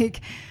always like,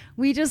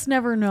 we just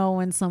never know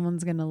when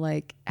someone's going to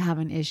like have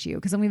an issue.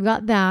 Cause then we've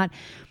got that.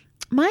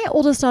 My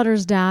oldest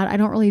daughter's dad, I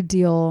don't really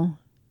deal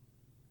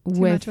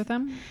Too much with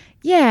them.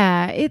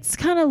 Yeah. It's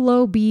kind of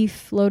low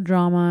beef, low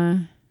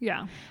drama.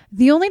 Yeah.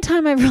 The only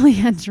time I've really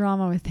had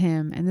drama with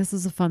him, and this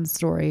is a fun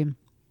story,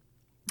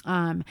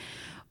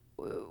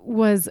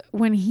 was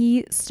when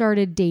he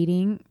started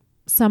dating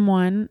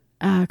someone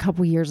a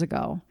couple years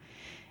ago.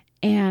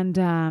 And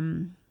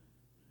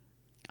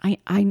I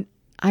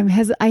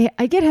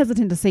get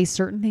hesitant to say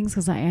certain things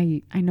because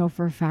I know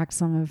for a fact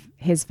some of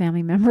his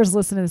family members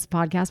listen to this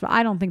podcast, but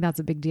I don't think that's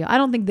a big deal. I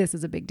don't think this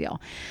is a big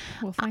deal.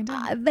 We'll find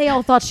out. They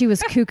all thought she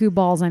was cuckoo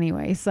balls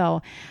anyway.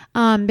 So,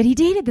 but he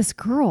dated this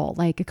girl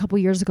like a couple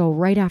years ago,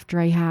 right after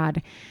I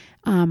had,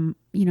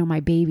 my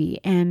baby,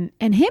 and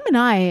him and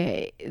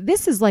I,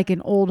 this is like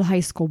an old high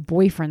school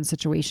boyfriend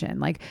situation.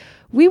 Like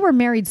we were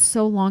married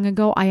so long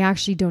ago, I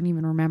actually don't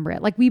even remember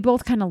it. Like we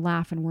both kind of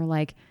laugh and we're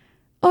like,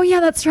 oh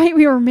yeah, that's right.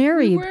 We were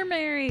married. We're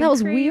married. That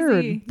was Crazy.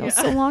 weird. That was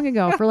so long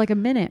ago for like a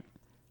minute.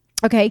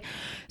 Okay.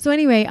 So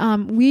anyway,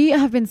 we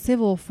have been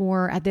civil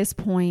for at this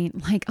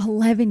point, like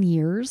 11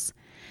 years.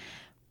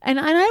 And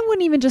I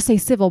wouldn't even just say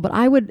civil, but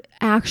I would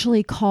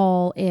actually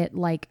call it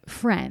like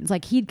friends.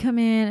 Like he'd come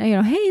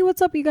in, hey,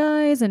 what's up, you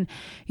guys? And,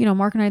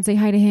 Mark and I'd say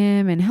hi to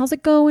him and how's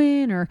it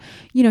going? Or,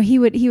 he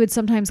would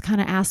sometimes kind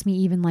of ask me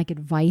even like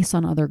advice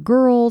on other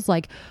girls.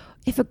 Like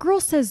if a girl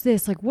says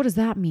this, like, what does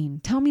that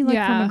mean? Tell me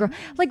like from a girl.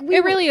 Like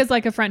it really is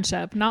like a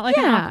friendship, not like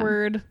an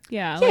awkward,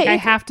 like I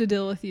have to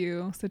deal with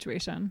you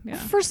situation. Yeah.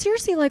 For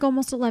seriously, like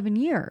almost 11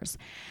 years.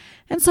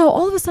 And so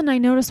all of a sudden I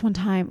noticed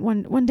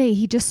one day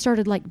he just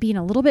started like being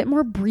a little bit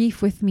more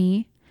brief with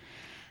me,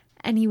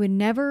 and he would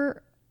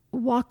never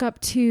walk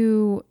up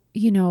to,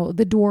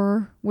 the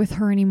door with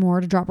her anymore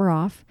to drop her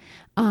off.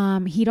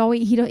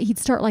 He'd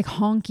start like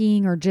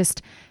honking or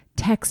just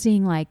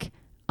texting like,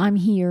 I'm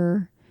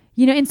here,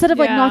 instead of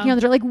like knocking on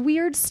the door, like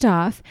weird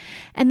stuff.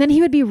 And then he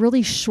would be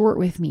really short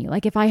with me.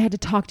 Like if I had to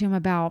talk to him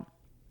about,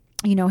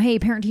 hey,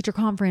 parent teacher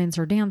conference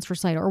or dance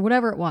recital or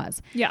whatever it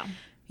was. Yeah.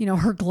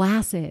 Her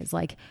glasses,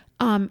 like,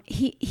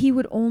 he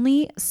would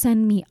only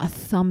send me a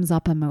thumbs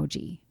up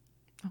emoji.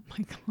 Oh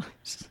my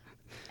gosh.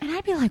 And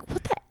I'd be like,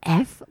 what the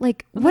F?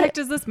 Like, what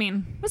does this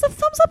mean? What's a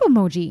thumbs up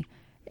emoji?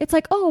 It's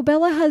like, oh,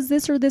 Bella has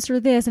this or this or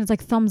this. And it's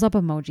like thumbs up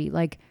emoji.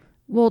 Like,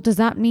 well, does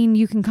that mean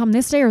you can come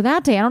this day or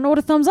that day? I don't know what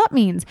a thumbs up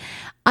means.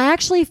 I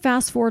actually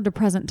fast forward to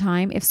present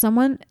time. If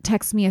someone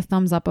texts me a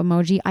thumbs up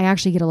emoji, I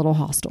actually get a little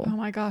hostile. Oh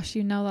my gosh.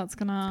 I'm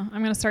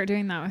going to start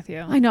doing that with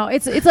you. I know.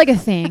 It's like a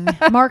thing.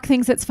 Mark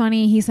thinks it's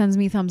funny. He sends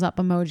me thumbs up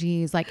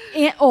emojis. Like,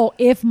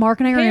 if Mark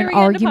and I are in an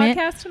argument.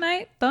 Podcast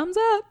tonight, thumbs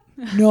up.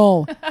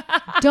 No,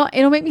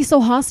 it'll make me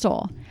so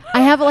hostile.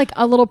 I have like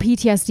a little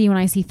PTSD when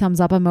I see thumbs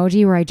up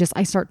emoji where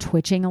I start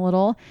twitching a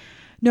little.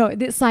 No,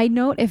 side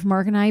note, if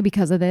Mark and I,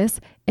 because of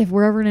this, if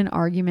we're ever in an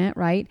argument,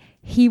 right,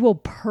 he will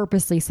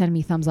purposely send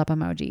me thumbs up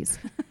emojis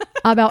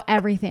about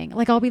everything.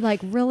 Like, I'll be like,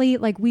 really?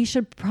 Like, we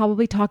should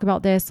probably talk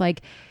about this.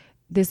 Like,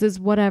 this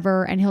is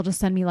whatever. And he'll just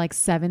send me like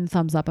 7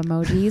 thumbs up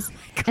emojis.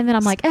 And then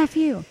I'm like, F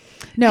you.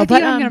 No,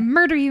 but I'm going to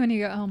murder you when you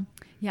get home.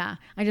 Yeah.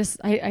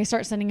 I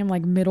start sending him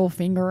like middle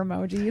finger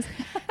emojis.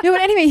 No,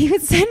 but anyway, he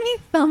would send me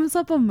thumbs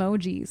up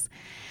emojis.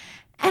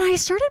 And I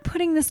started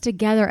putting this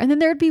together, and then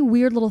there'd be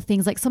weird little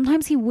things. Like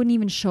sometimes he wouldn't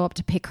even show up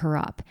to pick her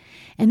up.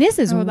 And this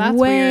is way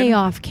weird.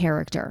 off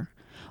character.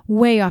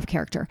 Way off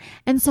character.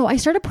 And so I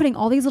started putting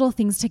all these little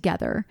things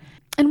together.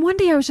 And one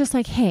day I was just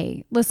like,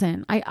 hey,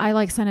 listen, I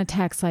like sent a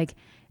text like,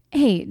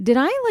 hey, did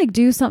I like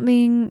do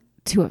something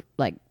to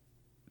like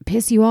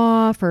piss you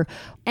off?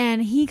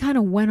 And he kind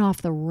of went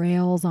off the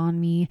rails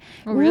on me.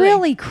 Oh, really?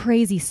 Really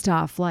crazy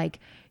stuff. Like,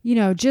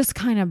 just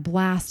kind of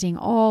blasting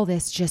all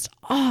this just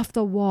off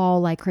the wall,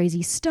 like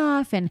crazy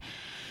stuff. And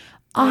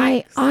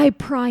I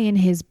pry in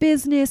his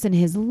business and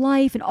his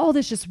life and all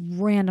this just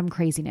random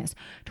craziness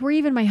to where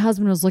even my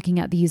husband was looking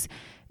at these,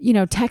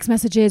 text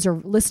messages or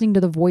listening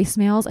to the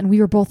voicemails. And we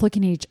were both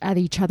looking at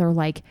each other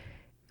like,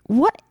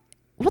 what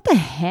what the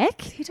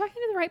heck? Is he talking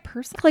to the right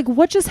person? Like,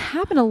 what just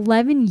happened?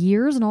 11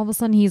 years and all of a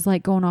sudden he's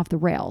like going off the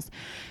rails.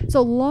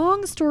 So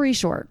long story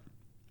short,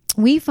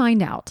 we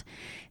find out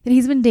that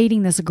he's been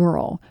dating this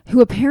girl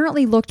who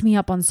apparently looked me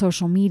up on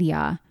social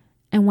media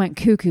and went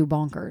cuckoo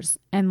bonkers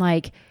and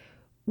like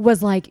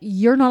was like,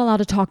 you're not allowed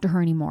to talk to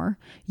her anymore.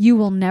 You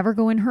will never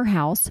go in her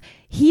house.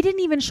 He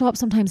didn't even show up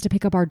sometimes to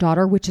pick up our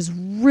daughter, which is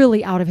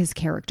really out of his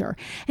character.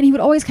 And he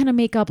would always kind of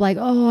make up like,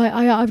 oh,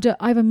 I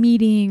have a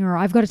meeting or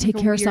I've got to take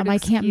care of something. I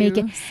can't make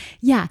it.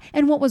 Yeah.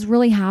 And what was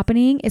really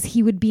happening is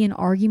he would be in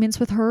arguments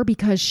with her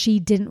because she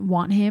didn't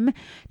want him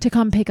to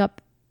come pick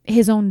up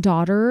his own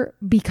daughter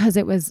because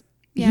it was,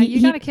 yeah,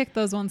 you got to kick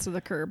those ones to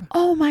the curb.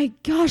 Oh my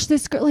gosh,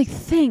 this girl, like,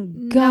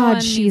 thank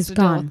God she's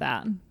gone. With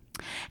that.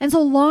 And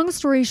so long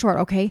story short,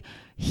 okay,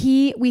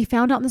 we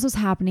found out this was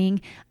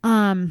happening.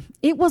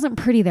 It wasn't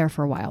pretty there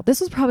for a while. This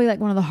was probably like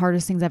one of the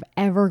hardest things I've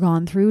ever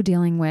gone through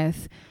dealing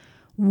with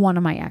one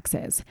of my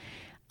exes.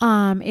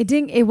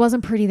 It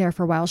wasn't pretty there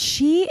for a while.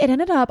 It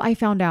ended up, I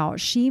found out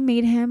she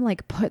made him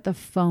like put the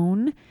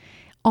phone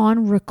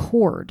on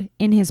record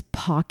in his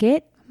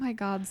pocket. Oh my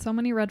God, so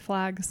many red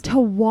flags. To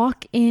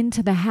walk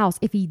into the house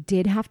if he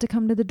did have to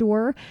come to the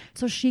door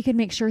so she could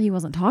make sure he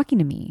wasn't talking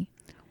to me.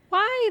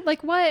 Why?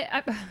 Like what?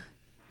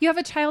 You have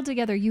a child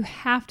together. You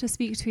have to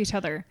speak to each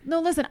other. No,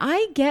 listen,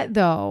 I get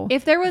though.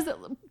 If there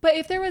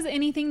was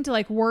anything to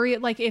like worry,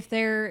 like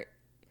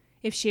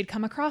if she had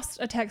come across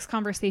a text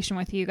conversation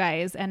with you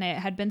guys and it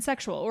had been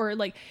sexual or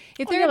like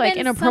if there had like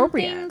been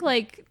inappropriate something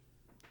like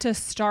to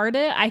start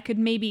it, I could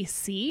maybe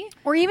see.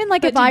 Or even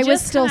like if I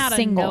was still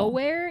single.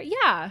 Nowhere,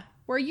 yeah.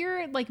 Where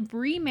you're like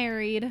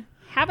remarried,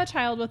 have a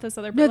child with this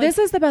other person. No, this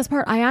is the best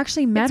part. I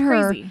actually met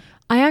her. Crazy.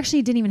 I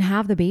actually didn't even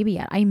have the baby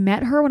yet. I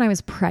met her when I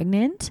was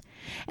pregnant.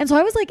 And so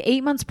I was like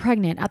 8 months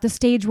pregnant at the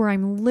stage where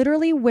I'm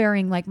literally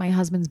wearing like my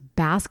husband's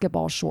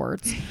basketball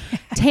shorts.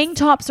 Tank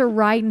tops are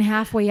riding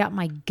halfway up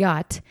my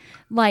gut.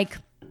 Like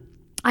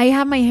I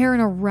have my hair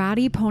in a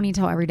ratty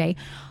ponytail every day.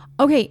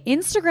 Okay,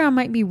 Instagram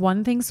might be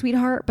one thing,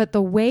 sweetheart, but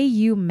the way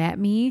you met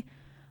me,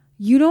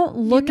 you don't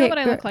look what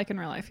I look like in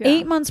real life. Yeah.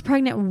 8 months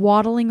pregnant,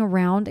 waddling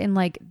around in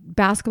like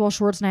basketball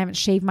shorts and I haven't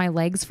shaved my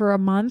legs for a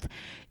month.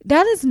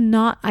 That is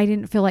not, I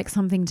didn't feel like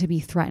something to be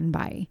threatened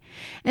by.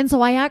 And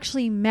so I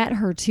actually met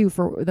her too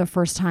for the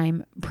first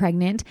time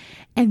pregnant.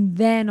 And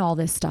then all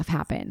this stuff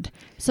happened.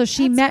 So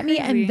she met me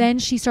and then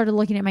she started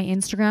looking at my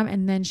Instagram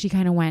and then she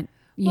kind of went,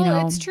 you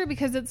know. It's true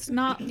because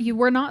you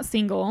were not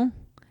single.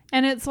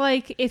 And it's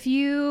like, if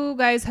you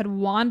guys had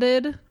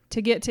wanted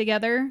to get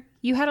together,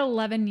 you had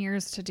 11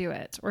 years to do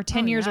it or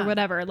 10 years or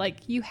whatever.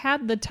 Like you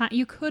had the time,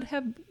 you could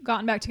have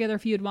gotten back together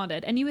if you had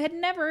wanted and you had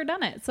never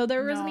done it. So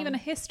there wasn't even a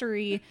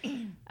history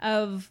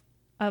of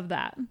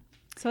that.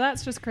 So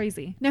that's just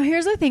crazy. Now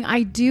here's the thing.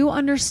 I do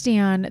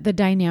understand the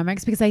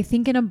dynamics because I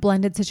think in a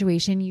blended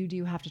situation, you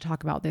do have to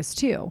talk about this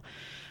too.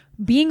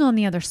 Being on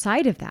the other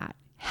side of that,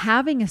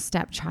 having a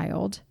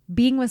stepchild,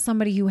 being with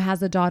somebody who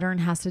has a daughter and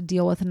has to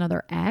deal with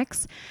another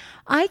ex,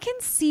 I can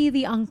see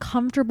the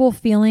uncomfortable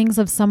feelings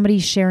of somebody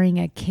sharing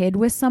a kid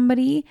with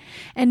somebody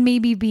and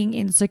maybe being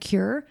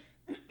insecure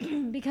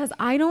because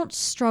I don't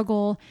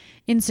struggle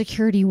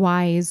insecurity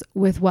wise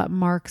with what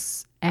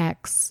Mark's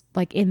ex,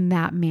 like in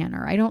that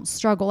manner. I don't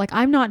struggle. Like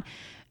I'm not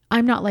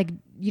like,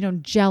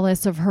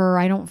 jealous of her.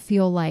 I don't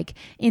feel like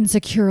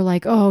insecure,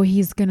 like, oh,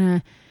 he's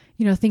gonna,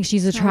 think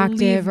she's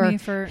attractive or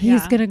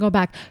he's going to go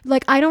back.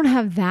 Like, I don't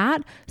have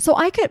that. So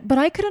I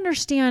could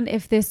understand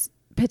if this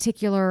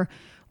particular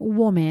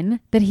woman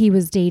that he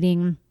was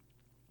dating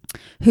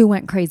who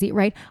went crazy,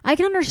 right? I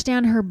can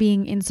understand her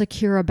being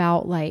insecure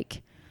about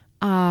like,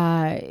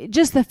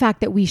 just the fact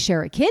that we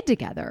share a kid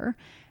together,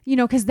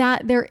 cause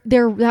that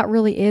that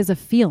really is a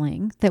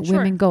feeling that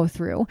women go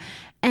through.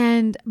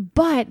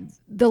 But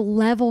the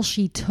level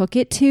she took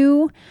it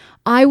to,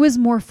 I was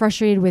more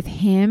frustrated with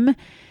him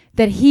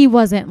that he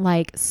wasn't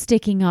like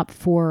sticking up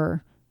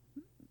for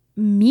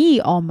me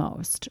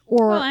almost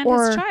or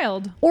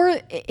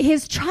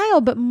his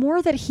child, but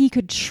more that he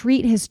could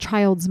treat his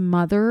child's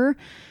mother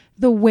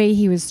the way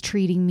he was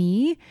treating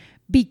me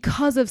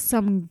because of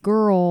some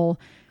girl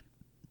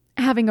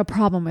having a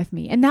problem with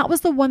me. And that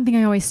was the one thing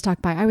I always stuck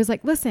by. I was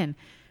like, listen,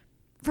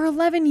 for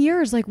 11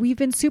 years, like we've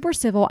been super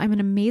civil. I'm an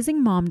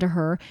amazing mom to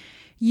her.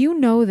 You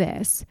know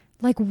this.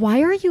 Like,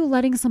 why are you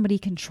letting somebody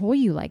control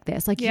you like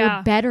this? Like,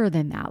 you're better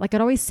than that. Like,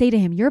 I'd always say to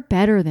him, you're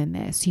better than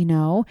this,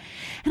 And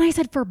I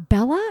said, for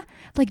Bella,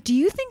 like, do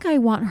you think I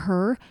want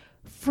her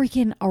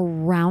freaking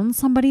around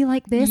somebody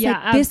like this?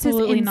 Yeah, like, this is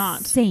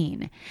insane.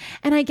 Not.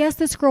 And I guess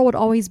this girl would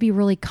always be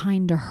really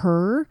kind to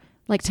her,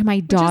 like to my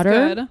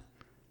daughter.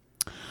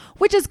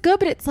 Which is good,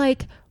 but it's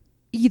like,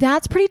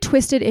 that's pretty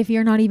twisted if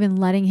you're not even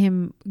letting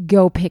him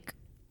go pick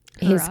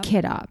his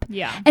kid up.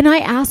 Yeah. And I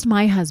asked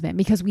my husband,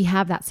 because we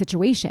have that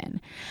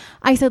situation,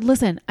 I said,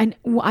 listen, and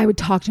I would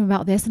talk to him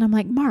about this. And I'm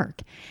like,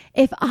 Mark,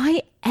 if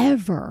I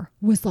ever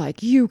was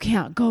like, you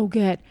can't go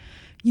get,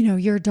 you know,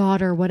 your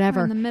daughter, Or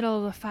whatever. in the middle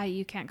of the fight,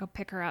 you can't go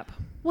pick her up.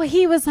 Well,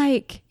 he was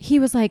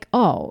like,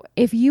 oh,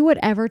 if you would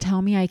ever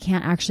tell me I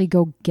can't actually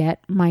go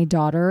get my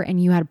daughter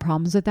and you had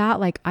problems with that,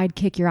 like I'd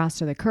kick your ass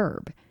to the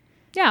curb.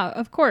 Yeah,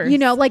 of course. You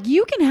know, like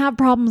you can have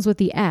problems with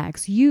the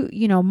ex. You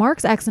know,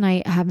 Mark's ex and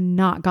I have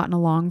not gotten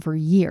along for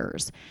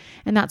years.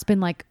 And that's been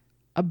like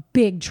a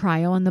big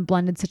trial in the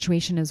blended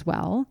situation as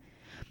well.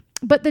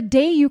 But the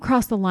day you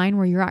cross the line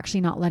where you're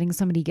actually not letting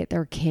somebody get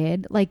their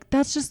kid, like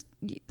that's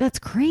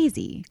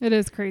crazy. It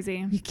is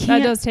crazy. You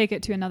can't, that does take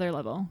it to another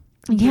level.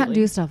 You can't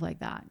do stuff like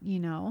that, you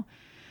know?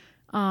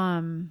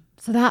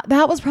 So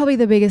that was probably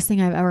the biggest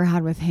thing I've ever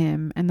had with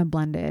him and the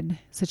blended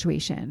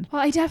situation.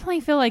 Well, I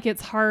definitely feel like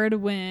it's hard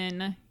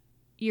when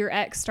your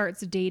ex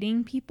starts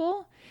dating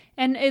people,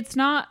 and it's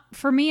not,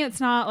 for me, it's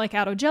not like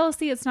out of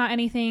jealousy. It's not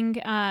anything.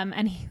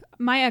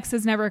 My ex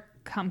has never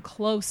come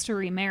close to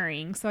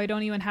remarrying, so I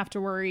don't even have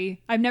to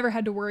worry. I've never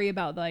had to worry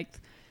about like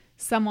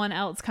someone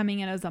else coming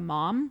in as a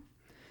mom,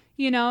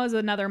 you know, as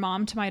another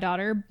mom to my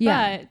daughter.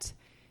 Yeah.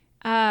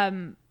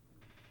 But,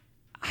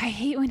 I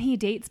hate when he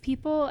dates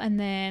people and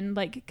then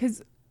like,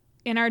 because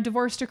in our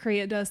divorce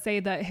decree, it does say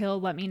that he'll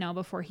let me know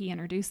before he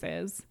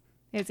introduces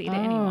Izzy to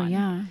anyone.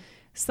 Yeah.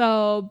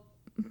 So,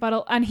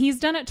 and he's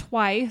done it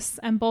twice,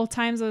 and both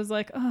times I was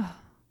like, oh,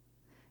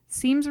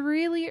 seems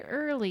really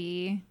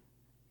early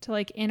to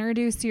like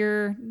introduce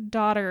your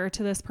daughter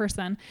to this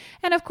person.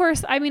 And of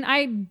course, I mean,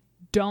 I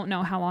don't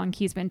know how long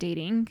he's been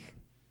dating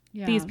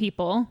these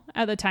people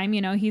at the time,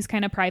 you know, he's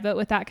kind of private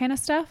with that kind of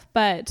stuff,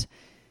 but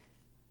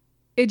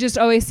it just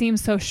always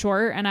seems so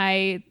short.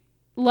 And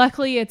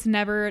luckily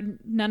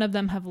none of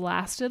them have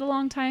lasted a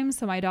long time.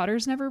 So my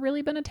daughter's never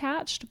really been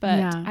attached,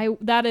 but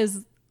that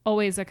is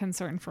always a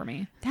concern for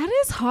me. That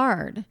is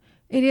hard.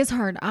 It is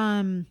hard.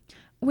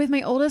 With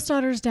my oldest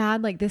daughter's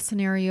dad, like this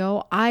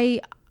scenario,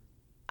 I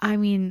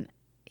mean,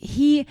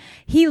 he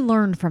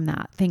learned from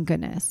that. Thank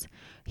goodness.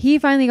 He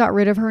finally got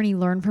rid of her and he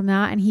learned from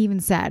that. And he even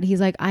said,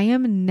 he's like, I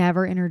am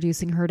never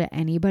introducing her to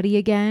anybody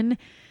again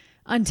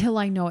until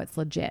I know it's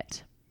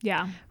legit.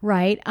 Yeah.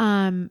 Right.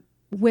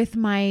 With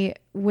my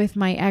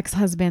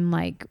ex-husband,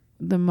 like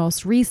the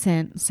most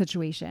recent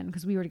situation,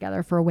 because we were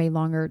together for a way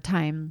longer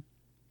time.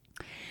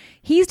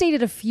 He's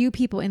dated a few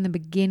people in the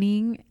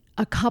beginning,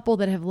 a couple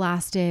that have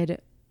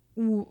lasted,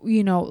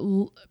 you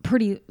know,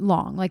 pretty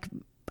long. Like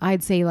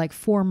I'd say like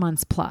 4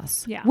 months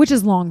plus, which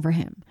is long for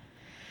him.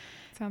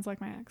 Sounds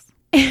like my ex.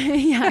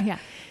 Yeah.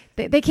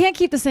 They can't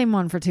keep the same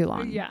one for too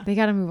long. Yeah. They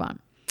got to move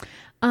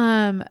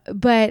on.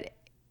 But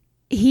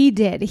he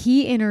did.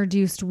 He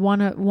introduced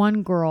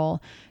one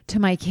girl to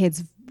my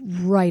kids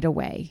right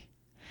away.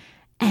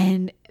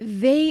 And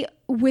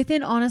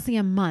within honestly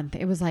a month,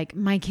 it was like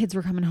my kids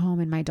were coming home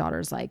and my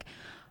daughter's like,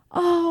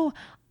 oh,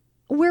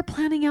 we're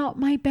planning out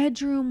my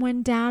bedroom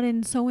when dad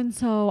and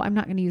so-and-so, I'm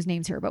not going to use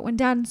names here, but when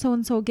dad and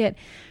so-and-so get,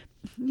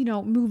 you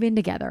know, move in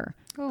together.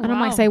 Oh, and I'm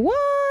like, say what?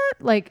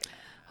 Like,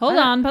 hold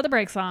on, put the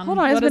brakes on. Hold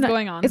on. What is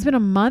going on? It's been a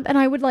month. And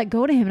I would like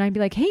go to him and I'd be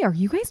like, hey, are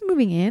you guys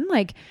moving in?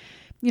 Like,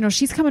 you know,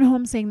 she's coming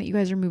home saying that you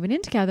guys are moving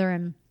in together.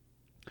 And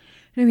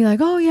I'd be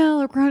like, oh yeah,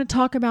 we're going to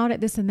talk about it,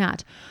 this and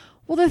that.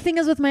 Well, the thing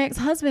is with my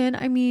ex-husband,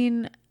 I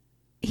mean,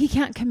 he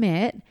can't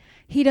commit.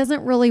 He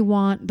doesn't really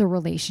want the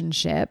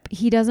relationship.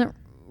 He doesn't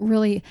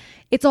really,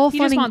 it's all fun.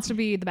 He just wants to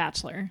be the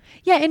bachelor.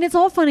 Yeah. And it's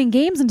all fun and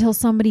games until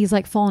somebody's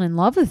like fallen in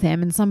love with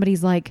him and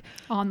somebody's like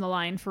on the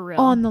line for real.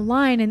 On the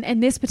line.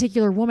 And this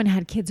particular woman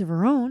had kids of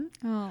her own.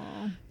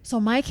 Oh. So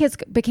my kids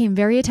became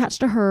very attached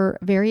to her,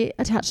 very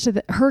attached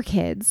to her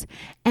kids.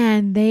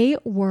 And they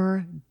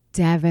were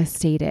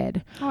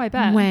devastated. Oh, I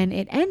bet. When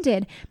it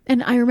ended.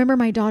 And I remember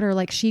my daughter,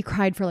 like she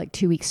cried for like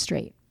 2 weeks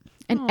straight.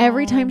 And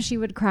every time she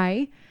would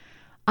cry,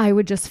 I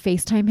would just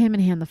FaceTime him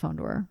and hand the phone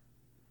to her.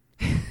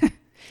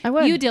 I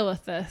would. You deal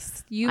with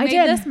this. You made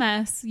this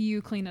mess.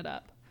 You clean it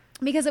up.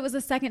 Because it was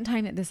the second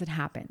time that this had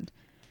happened.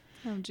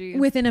 Oh, geez.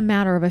 Within a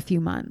matter of a few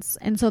months.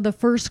 And so the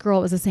first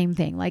girl was the same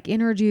thing. Like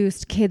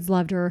introduced, kids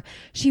loved her.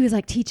 She was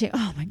like teaching.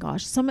 Oh my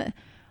gosh.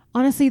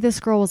 Honestly, this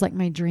girl was like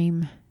my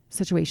dream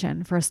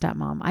situation for a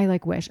stepmom. I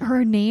like wish.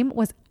 Her name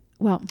was,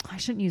 well, I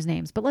shouldn't use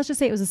names, but let's just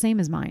say it was the same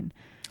as mine.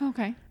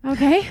 Okay.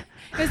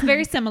 It was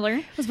very similar.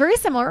 It was very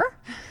similar.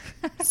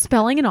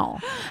 Spelling and all.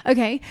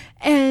 Okay.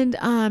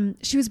 And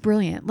she was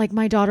brilliant. Like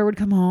my daughter would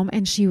come home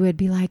and she would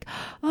be like,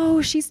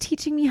 oh, she's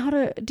teaching me how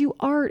to do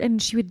art. And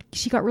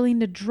she got really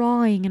into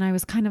drawing. And I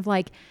was kind of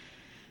like,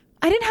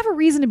 I didn't have a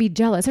reason to be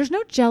jealous. There's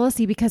no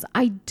jealousy because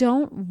I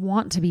don't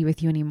want to be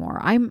with you anymore.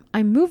 I'm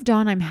moved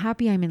on. I'm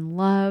happy. I'm in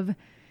love.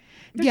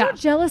 There's no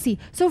jealousy.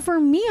 So for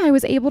me, I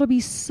was able to be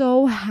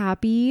so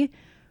happy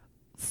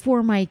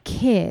for my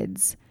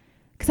kids.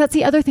 Because that's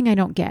the other thing I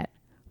don't get.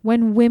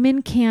 When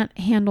women can't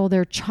handle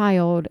their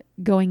child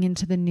going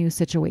into the new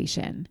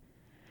situation.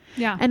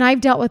 Yeah. And I've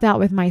dealt with that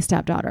with my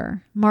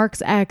stepdaughter.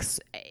 Mark's ex,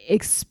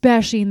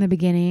 especially in the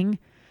beginning,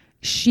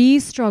 she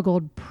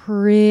struggled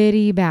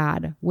pretty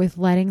bad with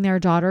letting their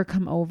daughter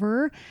come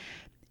over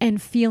and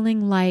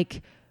feeling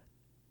like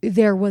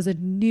there was a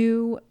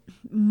new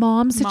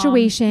mom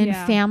situation,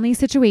 family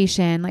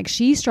situation. Like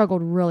she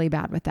struggled really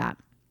bad with that.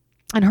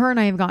 And her and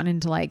I have gotten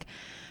into like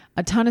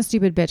a ton of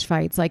stupid bitch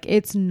fights. Like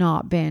it's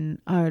not been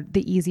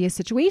the easiest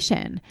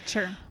situation.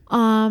 Sure.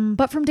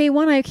 But from day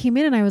one, I came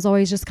in and I was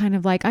always just kind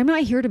of like, I'm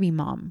not here to be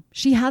mom.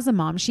 She has a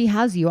mom. She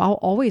has you. I'll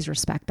always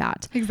respect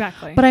that.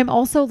 Exactly. But I'm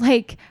also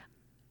like,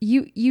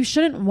 you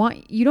don't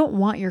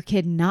want your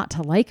kid not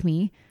to like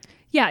me.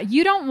 Yeah.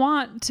 You don't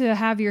want to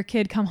have your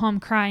kid come home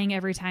crying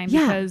every time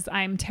because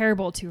I'm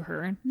terrible to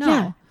her. No.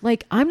 Yeah.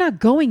 Like I'm not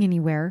going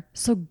anywhere.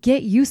 So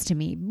get used to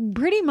me.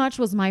 Pretty much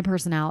was my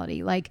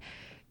personality. Like,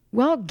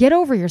 well, get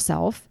over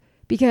yourself.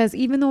 Because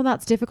even though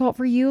that's difficult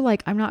for you,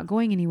 like I'm not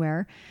going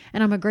anywhere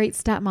and I'm a great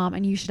stepmom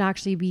and you should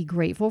actually be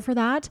grateful for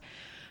that.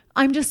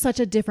 I'm just such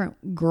a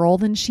different girl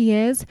than she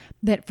is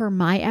that for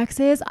my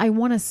exes, I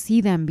want to see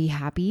them be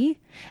happy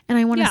and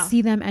I want to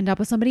see them end up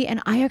with somebody.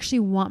 And I actually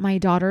want my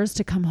daughters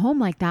to come home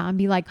like that and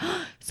be like,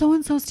 oh,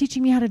 so-and-so's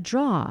teaching me how to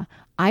draw.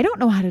 I don't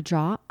know how to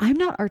draw. I'm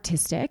not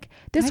artistic.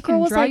 This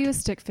girl was draw like, you a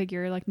stick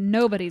figure like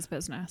nobody's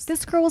business.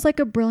 This girl was like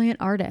a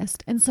brilliant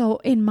artist. And so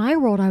in my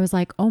world, I was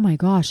like, oh my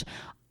gosh,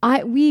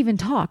 we even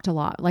talked a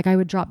lot. Like I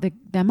would drop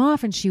them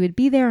off and she would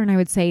be there and I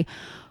would say,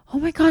 oh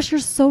my gosh, you're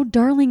so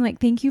darling. Like,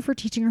 thank you for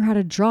teaching her how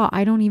to draw.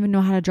 I don't even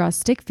know how to draw a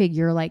stick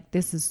figure. Like,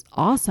 this is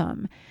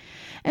awesome.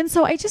 And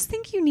so I just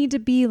think you need to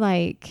be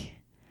like,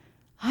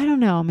 I don't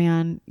know,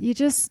 man.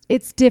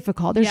 It's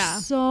difficult.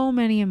 There's so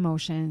many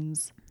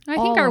emotions. I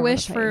think our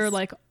wish for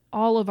like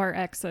all of our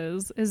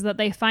exes is that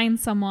they find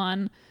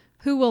someone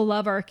who will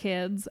love our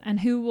kids and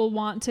who will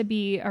want to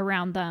be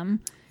around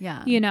them.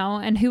 Yeah. You know,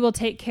 and who will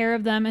take care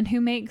of them and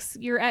who makes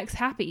your ex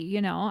happy,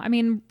 you know? I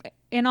mean,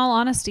 in all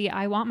honesty,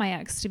 I want my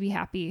ex to be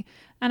happy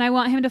and I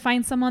want him to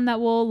find someone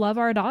that will love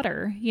our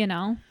daughter, you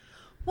know?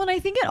 Well, I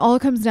think it all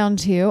comes down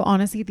to,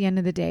 honestly, at the end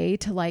of the day,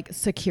 to like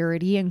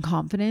security and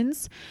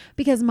confidence,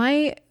 because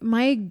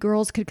my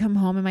girls could come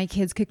home and my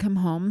kids could come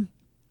home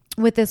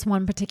with this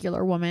one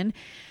particular woman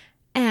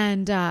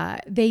and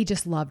they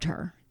just loved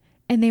her.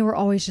 And they were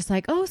always just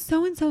like, oh,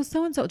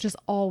 so-and-so, just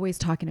always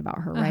talking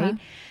about her, right?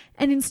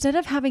 And instead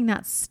of having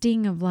that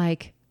sting of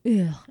like,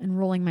 ugh, and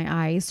rolling my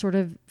eyes sort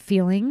of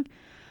feeling,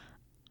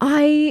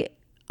 I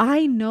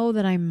know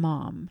that I'm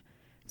mom.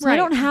 So I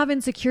don't have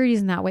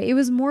insecurities in that way. It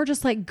was more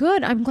just like,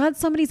 good. I'm glad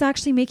somebody's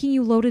actually making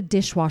you load a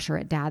dishwasher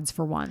at dad's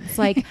for once.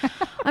 Like,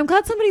 I'm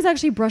glad somebody's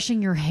actually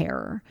brushing your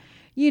hair.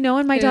 You know,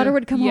 and my daughter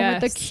would come home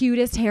with the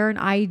cutest hair and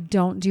I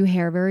don't do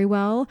hair very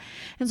well.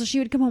 And so she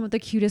would come home with the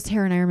cutest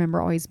hair. And I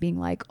remember always being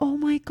like, oh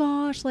my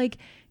gosh, like,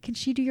 can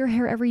she do your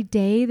hair every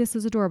day? This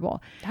is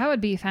adorable. That would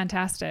be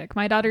fantastic.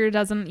 My daughter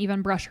doesn't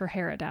even brush her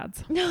hair at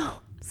dad's. No.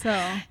 So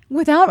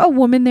without a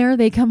woman there,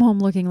 they come home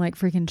looking like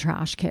freaking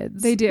trash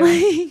kids. They do.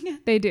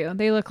 They do.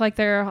 They look like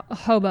they're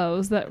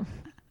hobos that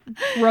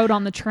rode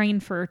on the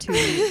train for 2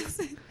 weeks.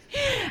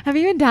 Have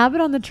you and Dad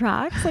been on the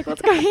tracks? Like,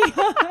 what's going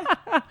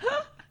on?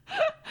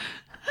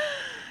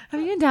 Have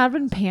you and Dad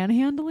been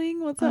panhandling?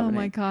 What's up? Oh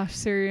my gosh,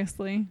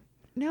 seriously.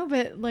 No,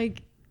 but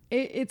like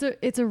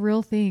it's a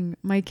real thing.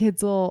 My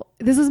kids will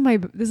this is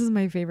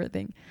my favorite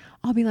thing.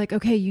 I'll be like,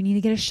 okay, you need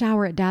to get a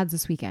shower at Dad's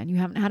this weekend. You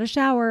haven't had a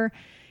shower.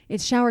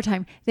 It's shower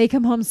time. They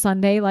come home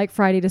Sunday, like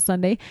Friday to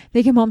Sunday.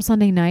 They come home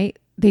Sunday night.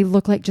 They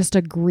look like just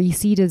a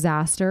greasy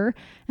disaster.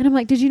 And I'm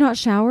like, did you not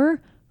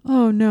shower?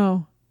 Oh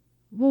no.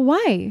 Well,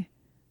 why?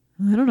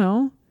 I don't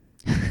know.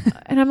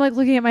 And I'm like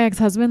looking at my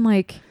ex-husband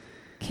like,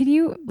 can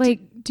you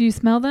like, do you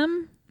smell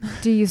them?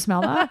 Do you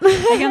smell that?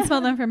 I can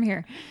smell them from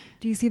here.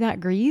 Do you see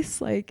that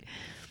grease? Like,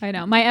 I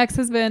know my ex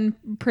has been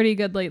pretty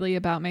good lately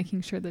about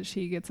making sure that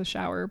she gets a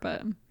shower,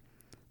 but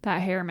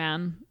that hair,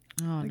 man,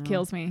 it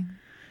kills me.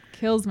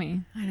 Kills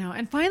me. I know.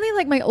 And finally,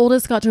 like my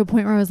oldest got to a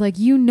point where I was like,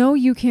 you know,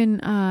 you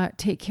can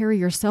take care of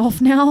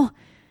yourself now.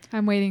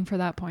 I'm waiting for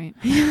that point.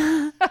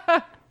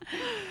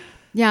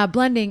 Yeah,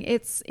 blending.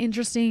 It's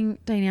interesting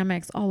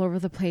dynamics all over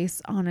the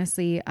place,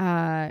 honestly.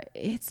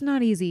 It's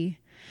not easy.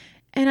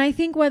 And I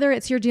think whether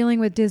it's you're dealing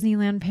with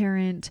Disneyland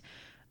parent,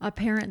 a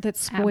parent that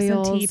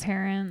spoils.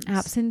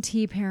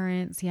 Absentee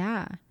parents,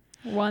 yeah.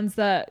 Ones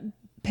that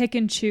pick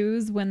and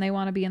choose when they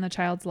want to be in the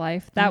child's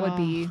life. That would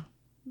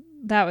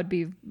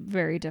be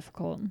very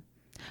difficult.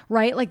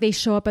 Right? Like they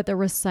show up at the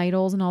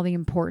recitals and all the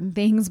important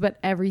things, but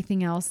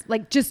everything else,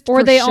 like just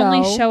or they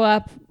only show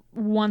up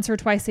once or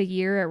twice a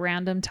year at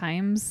random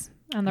times.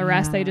 And the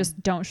rest, they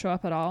just don't show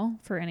up at all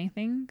for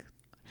anything.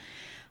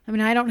 I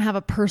mean, I don't have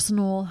a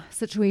personal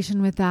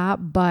situation with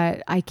that,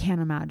 but I can't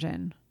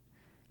imagine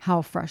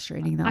how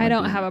frustrating that would be. I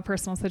don't have a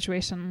personal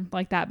situation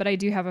like that, but I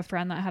do have a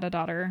friend that had a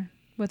daughter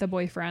with a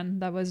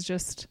boyfriend that was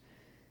just,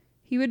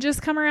 he would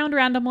just come around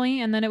randomly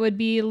and then it would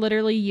be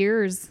literally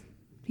years.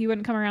 He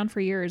wouldn't come around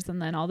for years.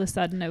 And then all of a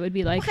sudden it would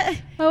be like,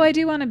 oh, I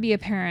do want to be a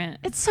parent.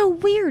 It's so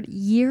weird.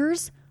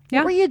 Years? Yeah.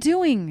 What were you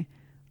doing?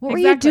 What were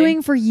you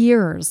doing for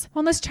years?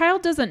 Well, this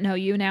child doesn't know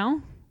you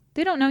now.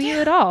 They don't know you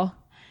at all.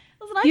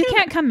 Listen, you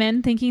can't come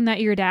in thinking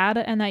that you're dad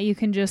and that you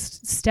can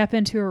just step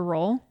into a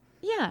role.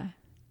 Yeah.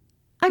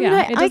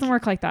 It doesn't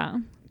work like that.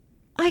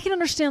 I can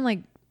understand like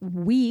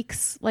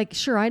weeks. Like,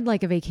 sure, I'd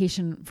like a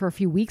vacation for a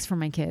few weeks for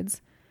my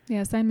kids.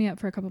 Yeah, sign me up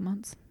for a couple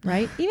months.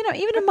 Right? Even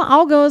a month,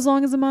 I'll go as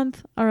long as a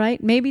month. All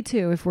right, maybe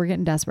 2 if we're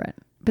getting desperate.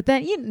 But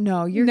then you're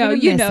gonna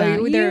miss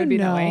that. There would be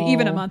no way.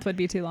 Even a month would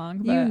be too long.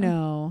 But.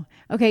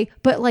 Okay,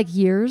 but like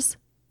years.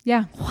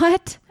 Yeah.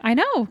 What? I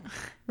know,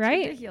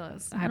 right? It's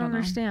ridiculous. I don't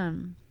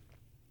understand.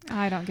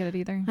 I don't get it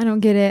either. I don't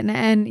get it.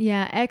 And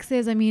yeah,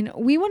 exes, I mean,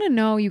 we want to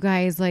know, you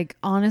guys, like,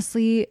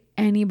 honestly,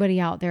 anybody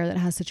out there that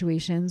has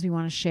situations we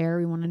want to share,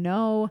 we want to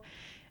know.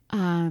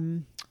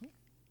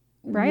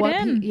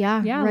 Write in.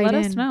 Let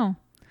us know.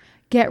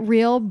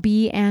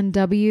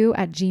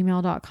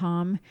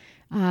 GetRealBandW@gmail.com.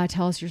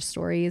 Tell us your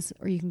stories,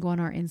 or you can go on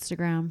our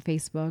Instagram,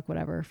 Facebook,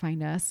 whatever,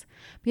 find us.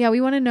 But yeah,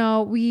 we want to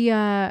know. We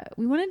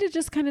wanted to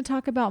just kind of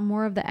talk about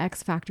more of the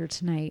X factor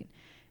tonight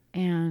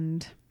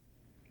and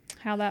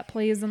how that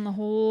plays in the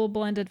whole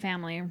blended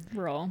family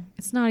role.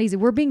 It's not easy.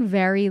 We're being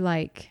very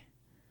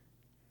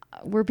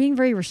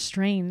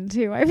restrained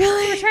too. I feel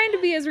like we're trying to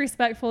be as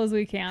respectful as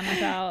we can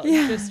without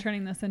just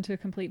turning this into a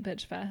complete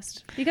bitch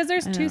fest, because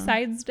there's 2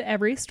 sides to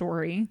every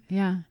story.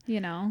 Yeah.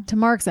 To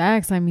Mark's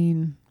ex, I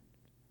mean,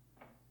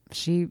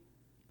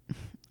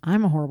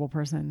 I'm a horrible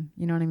person.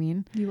 You know what I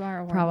mean? You are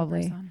a horrible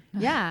person.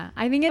 Yeah.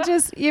 I think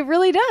it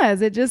really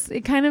does.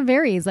 It kind of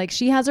varies. Like,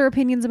 she has her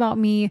opinions about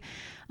me.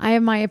 I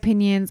have my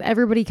opinions.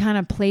 Everybody kind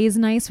of plays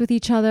nice with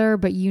each other,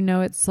 but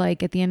it's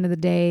like at the end of the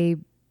day,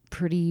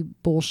 pretty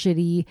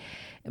bullshitty.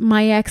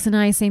 My ex and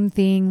I, same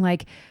thing.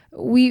 Like,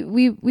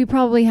 we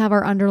probably have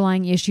our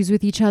underlying issues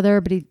with each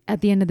other, but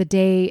at the end of the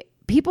day,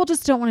 people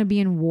just don't want to be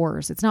in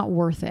wars. It's not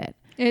worth it.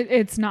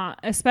 It's not,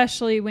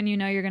 especially when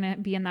you're going to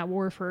be in that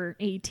war for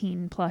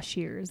 18 plus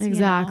years.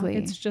 Exactly.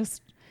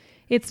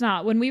 It's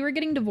not. When we were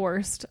getting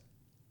divorced,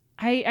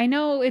 I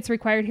know it's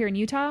required here in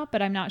Utah,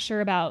 but I'm not sure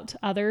about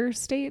other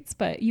states,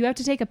 but you have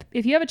to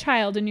if you have a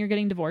child and you're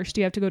getting divorced,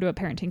 you have to go to a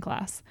parenting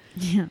class.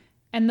 Yeah.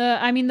 And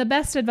the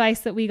best advice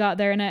that we got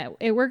there, and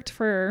it worked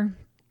for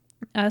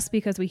us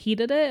because we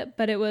heeded it,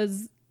 but it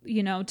was,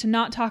 to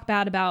not talk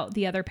bad about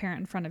the other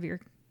parent in front of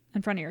your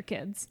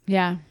kids.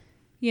 Yeah.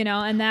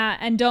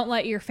 And don't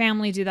let your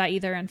family do that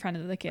either in front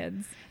of the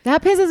kids.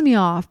 That pisses me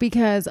off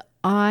because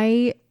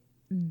I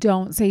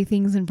don't say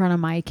things in front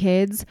of my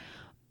kids.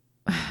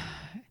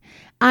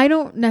 I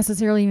don't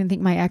necessarily even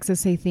think my exes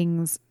say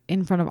things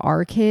in front of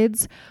our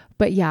kids,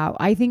 but yeah,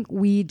 I think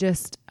we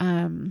just,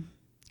 how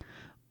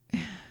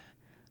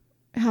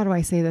do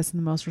I say this in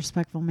the most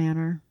respectful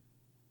manner?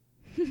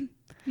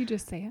 You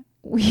just say it.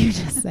 You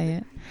just say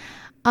it.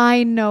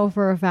 I know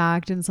for a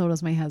fact, and so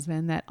does my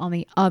husband, that on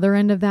the other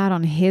end of that,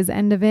 on his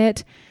end of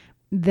it,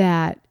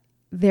 that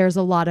there's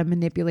a lot of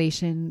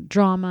manipulation,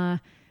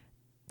 drama,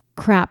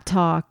 crap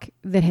talk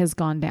that has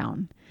gone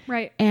down.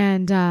 Right.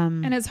 And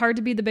it's hard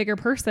to be the bigger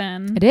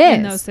person it is.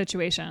 In those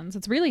situations.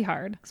 It's really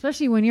hard.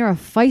 Especially when you're a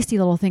feisty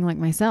little thing like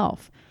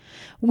myself.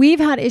 We've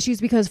had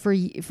issues because for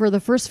the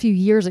first few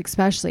years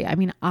especially, I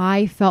mean,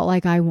 I felt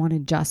like I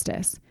wanted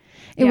justice.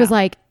 It was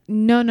like,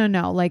 no.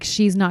 Like,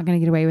 she's not going to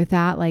get away with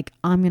that. Like,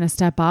 I'm going to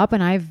step up.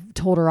 And I've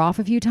told her off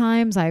a few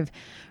times. I've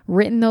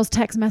written those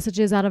text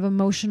messages out of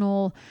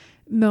emotional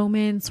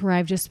moments where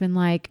I've just been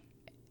like,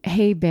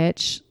 hey,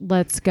 bitch,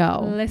 let's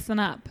go. Listen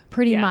up.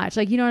 Pretty much.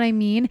 Like, you know what I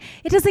mean?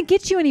 It doesn't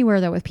get you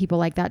anywhere though with people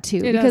like that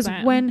too. Because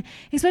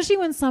especially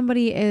when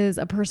somebody is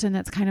a person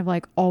that's kind of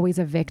like always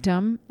a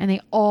victim, and they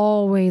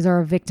always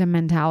are a victim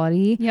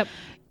mentality. Yep.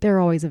 They're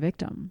always a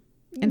victim.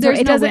 And there's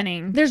so no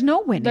winning. There's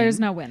no winning. There's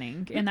no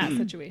winning in that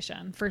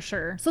situation for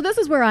sure. So this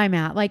is where I'm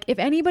at. Like, if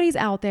anybody's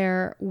out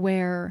there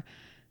where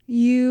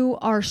you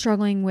are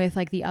struggling with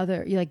like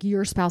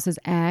your spouse's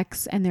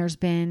ex and there's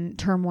been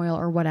turmoil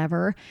or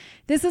whatever,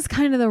 this is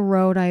kind of the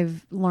road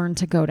I've learned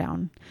to go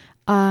down.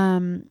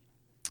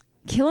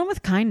 Kill him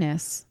with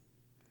kindness.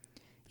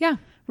 Yeah,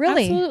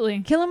 really.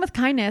 Absolutely. Kill him with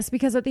kindness,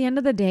 because at the end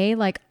of the day,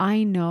 like,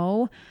 I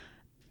know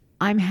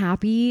I'm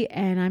happy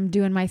and I'm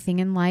doing my thing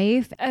in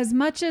life. As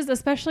much as,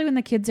 especially when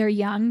the kids are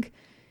young,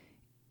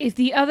 if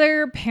the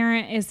other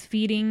parent is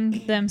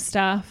feeding them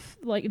stuff,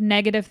 like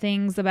negative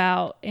things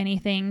about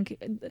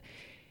anything,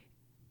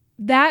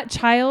 that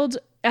child,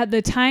 at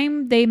the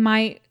time they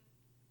might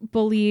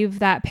believe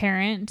that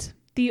parent,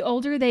 the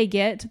older they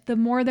get, the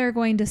more they're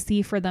going to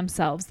see for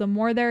themselves, the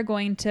more they're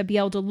going to be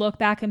able to look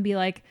back and be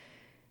like,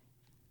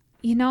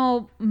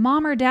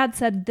 mom or dad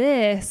said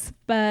this,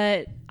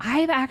 but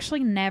I've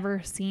actually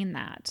never seen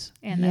that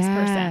in this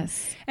person.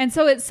 And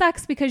so it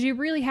sucks because you're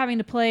really having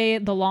to play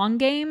the long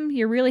game.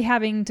 You're really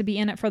having to be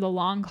in it for the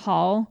long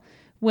haul,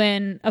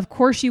 when of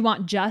course you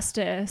want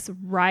justice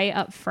right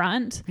up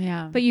front.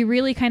 Yeah. But you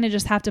really kind of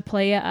just have to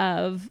play it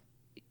of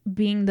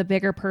being the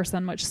bigger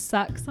person, which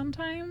sucks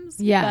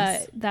sometimes.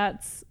 Yes.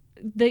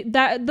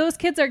 But those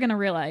kids are going to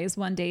realize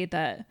one day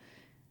that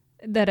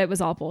it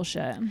was all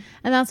bullshit. And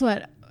that's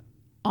what,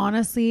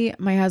 honestly,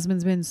 my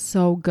husband's been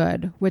so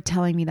good with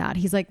telling me that.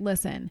 He's like,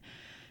 listen,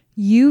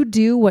 you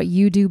do what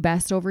you do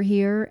best over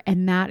here,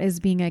 and that is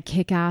being a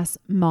kick-ass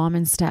mom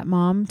and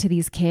stepmom to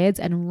these kids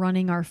and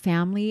running our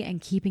family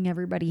and keeping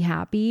everybody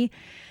happy.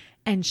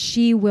 and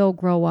she will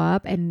grow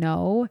up and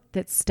know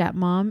that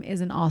stepmom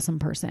is an awesome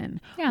person.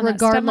 Yeah.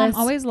 Regardless, Stepmom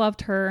always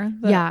loved her.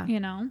 Yeah. You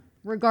know,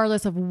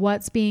 regardless of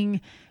what's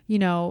being, you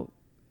know,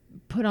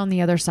 put on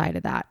the other side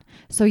of that.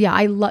 So yeah,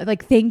 I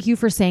like, thank you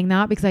for saying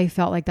that, because I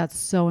felt like that's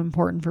so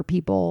important for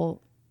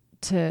people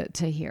to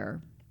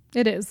hear.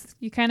 it is.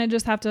 You kind of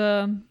just have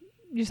to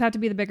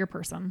be the bigger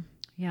person.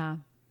 Yeah.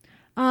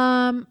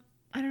 I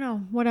don't know.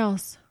 What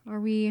else are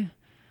we?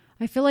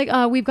 I feel like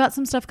we've got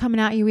some stuff coming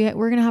at you.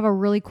 We're going to have a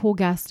really cool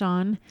guest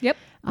on. Yep.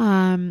 We're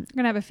going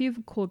to have a few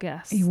cool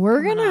guests.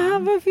 We're going to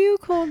have a few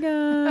cool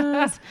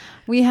guests.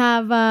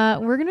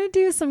 We're going to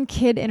do some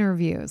kid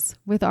interviews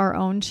with our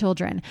own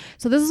children.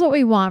 So this is what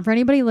we want for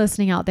anybody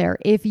listening out there.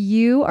 If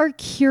you are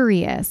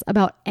curious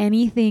about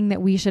anything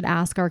that we should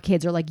ask our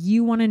kids, or like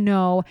you want to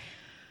know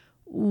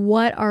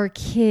what our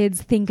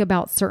kids think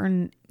about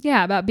certain,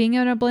 about being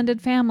in a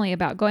blended family,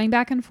 about going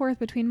back and forth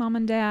between mom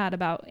and dad,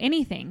 about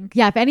anything.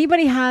 Yeah, if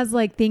anybody has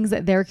like things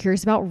that they're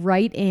curious about,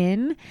 write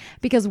in,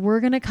 because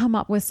we're going to come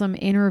up with some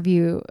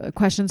interview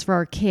questions for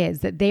our kids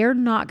that they're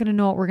not going to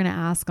know what we're going to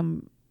ask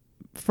them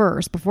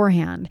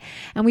beforehand.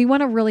 And we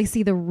want to really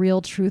see the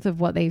real truth of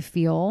what they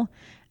feel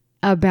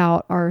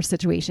about our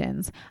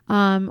situations.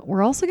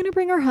 We're also going to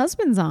bring our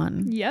husbands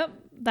on. Yep.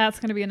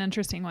 That's going to be an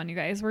interesting one, you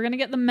guys. We're going to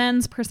get the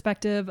men's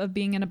perspective of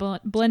being in a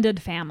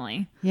blended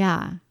family.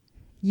 Yeah.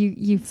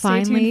 You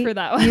Stay tuned for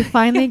that one. You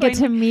finally get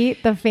to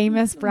meet the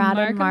famous Brad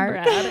and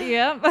Mark. Brad.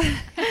 Yep.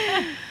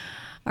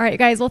 All right,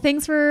 guys. Well,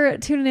 thanks for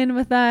tuning in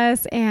with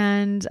us.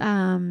 And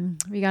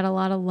we got a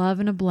lot of love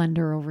in a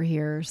blender over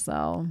here.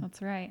 So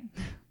that's right.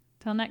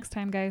 Till next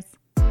time, guys.